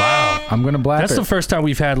too. Wow. I'm gonna blap That's it. the first time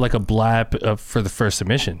we've had like a blap for the first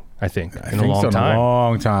submission, I think, in a long so, time. A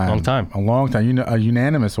long time. Long time. A long time. A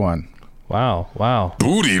unanimous one. Wow.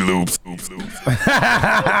 Booty loops.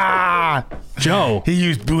 Joe, He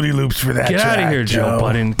used booty loops for that. get out of track, here, Joe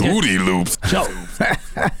Budden. Booty loops. Joe.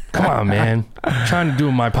 Come on, man. I'm trying to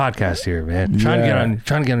do my podcast here, man. Trying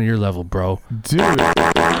to get on your level, bro. Dude. No,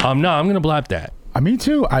 I'm gonna blap that. Me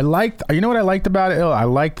too. You know what I liked about it? I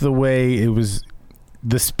liked the way it was,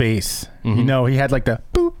 the space. He had like the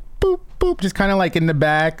boop, boop, boop, just kind of like in the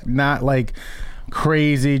back, not like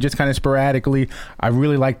crazy, just kind of sporadically. I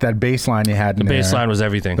really liked that bass line you had in The there. bass line was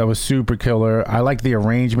everything. That was super killer. I liked the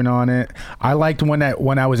arrangement on it. I liked when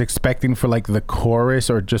I was expecting for like the chorus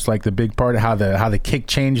or just like the big part, how the kick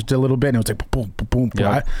changed a little bit and it was like boom, boom, boom.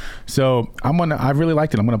 Yeah. So I really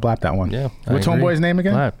liked it. I'm gonna blap that one. Yeah. What's I agree. homeboy's name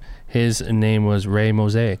again? Blap. His name was Ray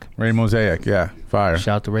Mosaic. Ray Mosaic. Yeah, fire.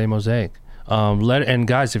 Shout out to Ray Mosaic. And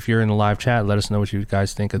guys, if you're in the live chat, let us know what you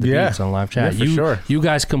guys think of the beats on live chat. Yeah, for sure. You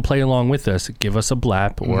guys can play along with us. Give us a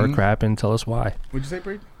blap or a crap and tell us why. What'd you say,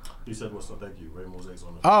 Breed? He said, "What's up? Thank you, Ray Mosaics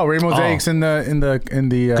on the." Oh, Ray Mosaics in the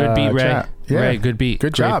Good beat, Ray. chat. Yeah. Ray, good beat.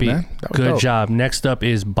 Good Great job, beat. man. That was Good dope. job. Next up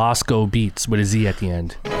is Bosco Beats with a Z at the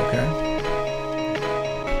end. Okay.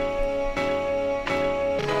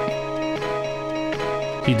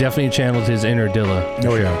 He definitely channeled his inner Dilla.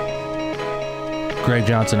 Oh yeah. Greg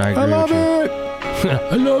Johnson, I agree I love with you. it.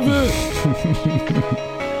 I love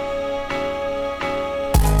it.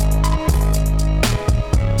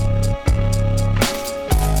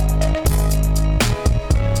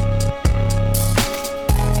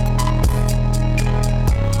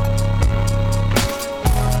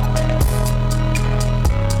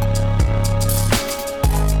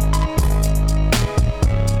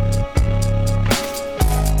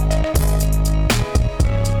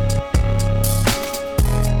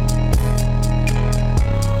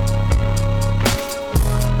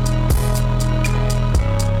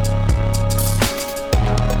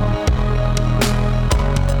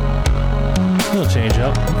 Little change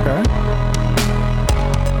up. Okay.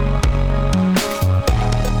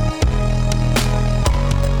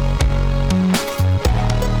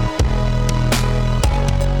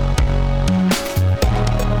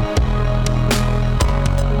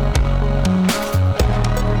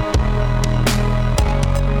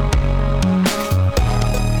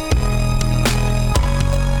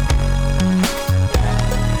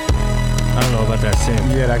 I don't know about that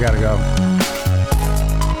synth. Yeah, I gotta go.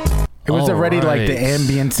 It was already like the Alright.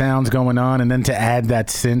 ambient sounds going on, and then to add that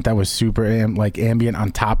synth that was super ambient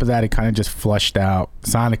on top of that, it kind of just flushed out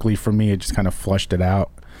sonically for me. It just kind of flushed it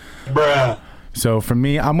out. Bruh. So for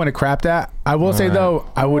me, I'm gonna crap that. I will say though,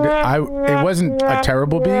 it wasn't a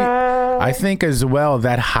terrible beat. I think as well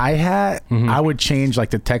that hi-hat, I would change like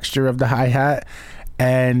the texture of the hi-hat,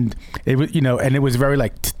 and it was and it was very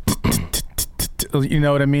like you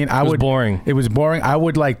know what I mean? It was boring. It was boring. I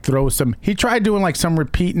would like throw some. He tried doing like some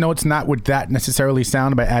repeat notes, not with that necessarily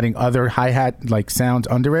sound, by adding other hi-hat like sounds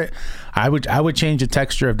under it. I would change the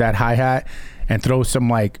texture of that hi-hat and throw some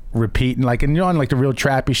like repeat and like, and on like the real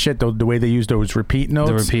trappy shit, the way they use those repeat notes.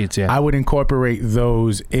 The repeats, yeah. I would incorporate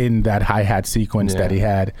those in that hi-hat sequence that he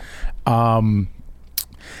had.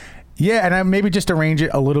 Yeah, and I maybe just arrange it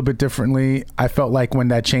a little bit differently. I felt like when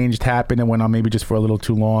that change happened, it went on maybe just for a little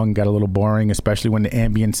too long, got a little boring, especially when the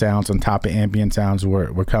ambient sounds on top of ambient sounds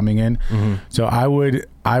were coming in. So I would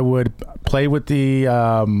play with the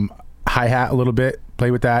hi-hat a little bit, play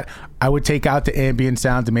with that. I would take out the ambient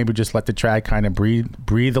sounds and maybe just let the track kind of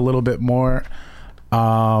breathe a little bit more.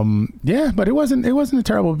 Yeah, but it wasn't a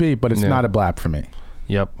terrible beat, but it's not a blap for me.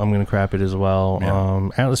 Yep, I'm gonna crap it as well. Yeah.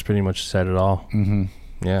 Atlas pretty much said it all.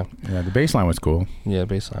 Yeah, the bass line was cool. yeah.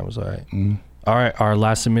 Baseline was alright. All right, our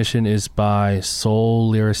last submission is by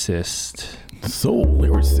Soul Lyricist. Soul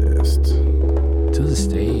lyricist. To the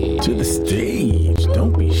stage. To the stage.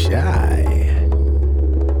 Don't be shy.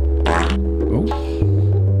 Oh.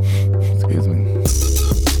 Excuse me.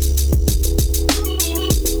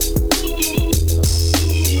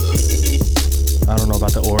 I don't know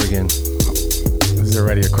about the organ. This is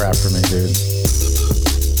already a crap for me, dude.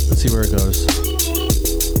 Let's see where it goes.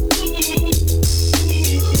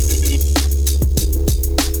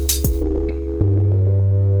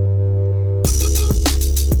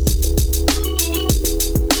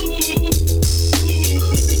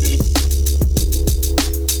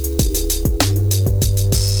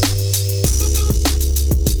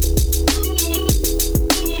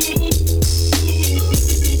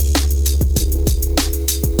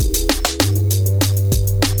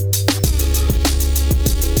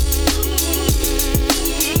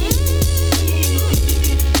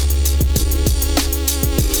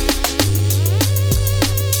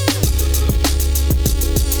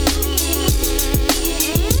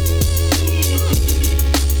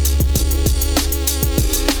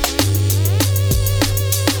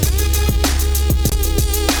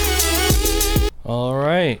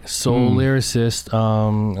 Soul Lyricist.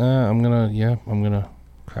 I'm gonna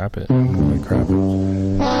crap it. Holy crap.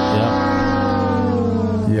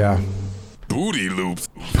 Yeah. Yeah. Booty loops.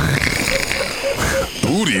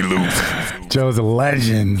 Booty loops. Joe's a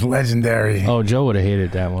legend. Legendary. Oh, Joe would have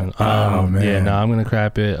hated that one. Oh, man. Yeah, no, I'm gonna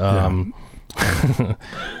crap it.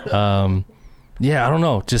 Yeah, I don't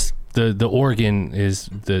know. Just the organ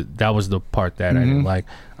is that was the part that I didn't like.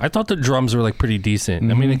 I thought the drums were like pretty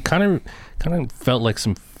decent. I mean, it kind of felt like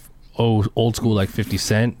some old school like 50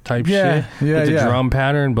 Cent type shit. Yeah, with the yeah. drum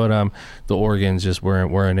pattern, but the organs just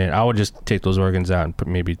weren't it. I would just take those organs out and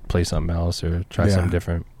maybe play something else or try something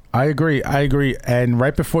different. I agree. And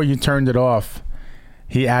right before you turned it off,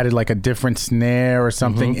 he added like a different snare or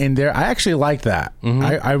something in there. I actually like that.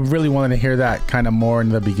 I really wanted to hear that kind of more in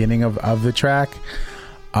the beginning of the track.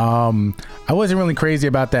 I wasn't really crazy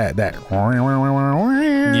about that like that little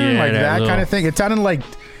kind of thing. It sounded like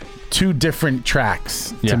two different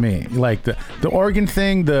tracks to me. Like the organ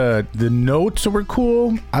thing, the notes were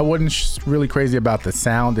cool. I wasn't really crazy about the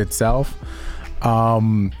sound itself.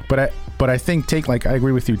 But I think I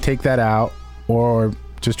agree with you. Take that out, or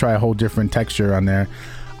just try a whole different texture on there.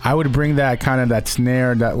 I would bring that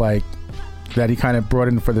snare that he kind of brought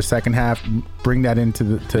in for the second half. Bring that into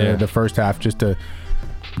the first half, just to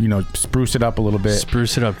spruce it up a little bit.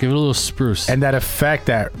 Spruce it up. Give it a little spruce. And that effect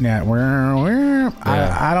I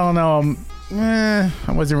don't know. I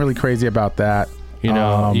wasn't really crazy about that.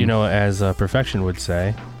 As Perfection would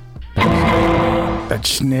say, that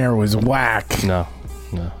snare was whack. No,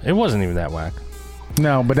 it wasn't even that whack.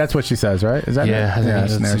 No, but that's what she says, right? Is that I think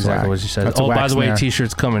that's exactly what she says. By the way,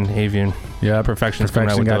 t-shirts coming, Avian. Yeah, Perfection's coming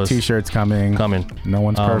out with got those. T-shirts coming. No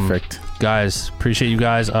one's perfect. Guys, appreciate you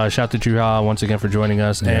guys. Shout to Juha once again for joining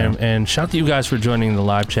us, and shout to you guys for joining the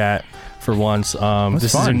live chat for once.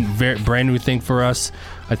 This fun. is a brand new thing for us.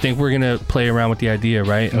 I think we're gonna play around with the idea,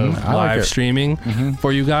 right, of live streaming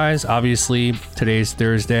for you guys. Obviously, today's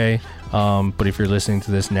Thursday. But if you're listening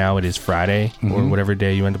to this now, it is Friday or whatever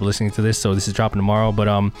day you end up listening to this. So this is dropping tomorrow. But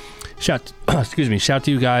shout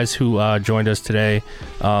to you guys who joined us today.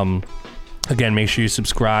 Again, make sure you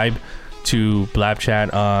subscribe to Blap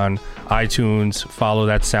Chat on iTunes. Follow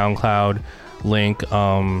that SoundCloud link.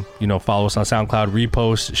 Follow us on SoundCloud.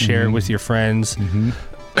 Repost, share it with your friends.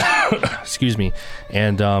 Excuse me.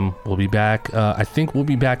 And we'll be back. I think we'll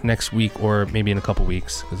be back next week, or maybe in a couple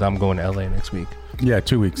weeks, because I'm going to LA next week. Yeah,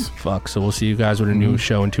 2 weeks. Fuck. So we'll see you guys with a new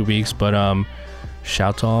show in 2 weeks. But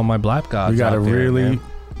shout to all my Blap gods. We got out a there, really man.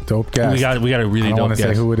 dope guest. We got a really I don't dope want to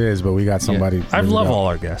guest. say who it is, but we got somebody. I really love dope. all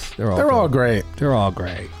our guests. They're all great. They're all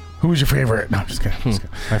great. Who's your favorite? No, I'm just kidding.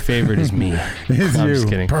 My favorite is me. It's I'm you. just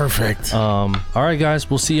kidding. Perfect. All right, guys.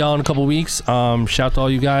 We'll see y'all in a couple weeks. Shout to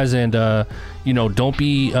all you guys, and don't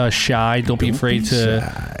be shy. Don't be afraid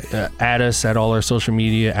to add us at all our social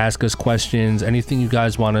media. Ask us questions. Anything you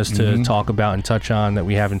guys want us to talk about and touch on that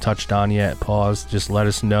we haven't touched on yet. Pause. Just let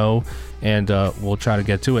us know, and we'll try to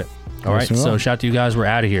get to it. All right. So shout to you guys. We're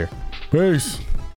out of here. Peace.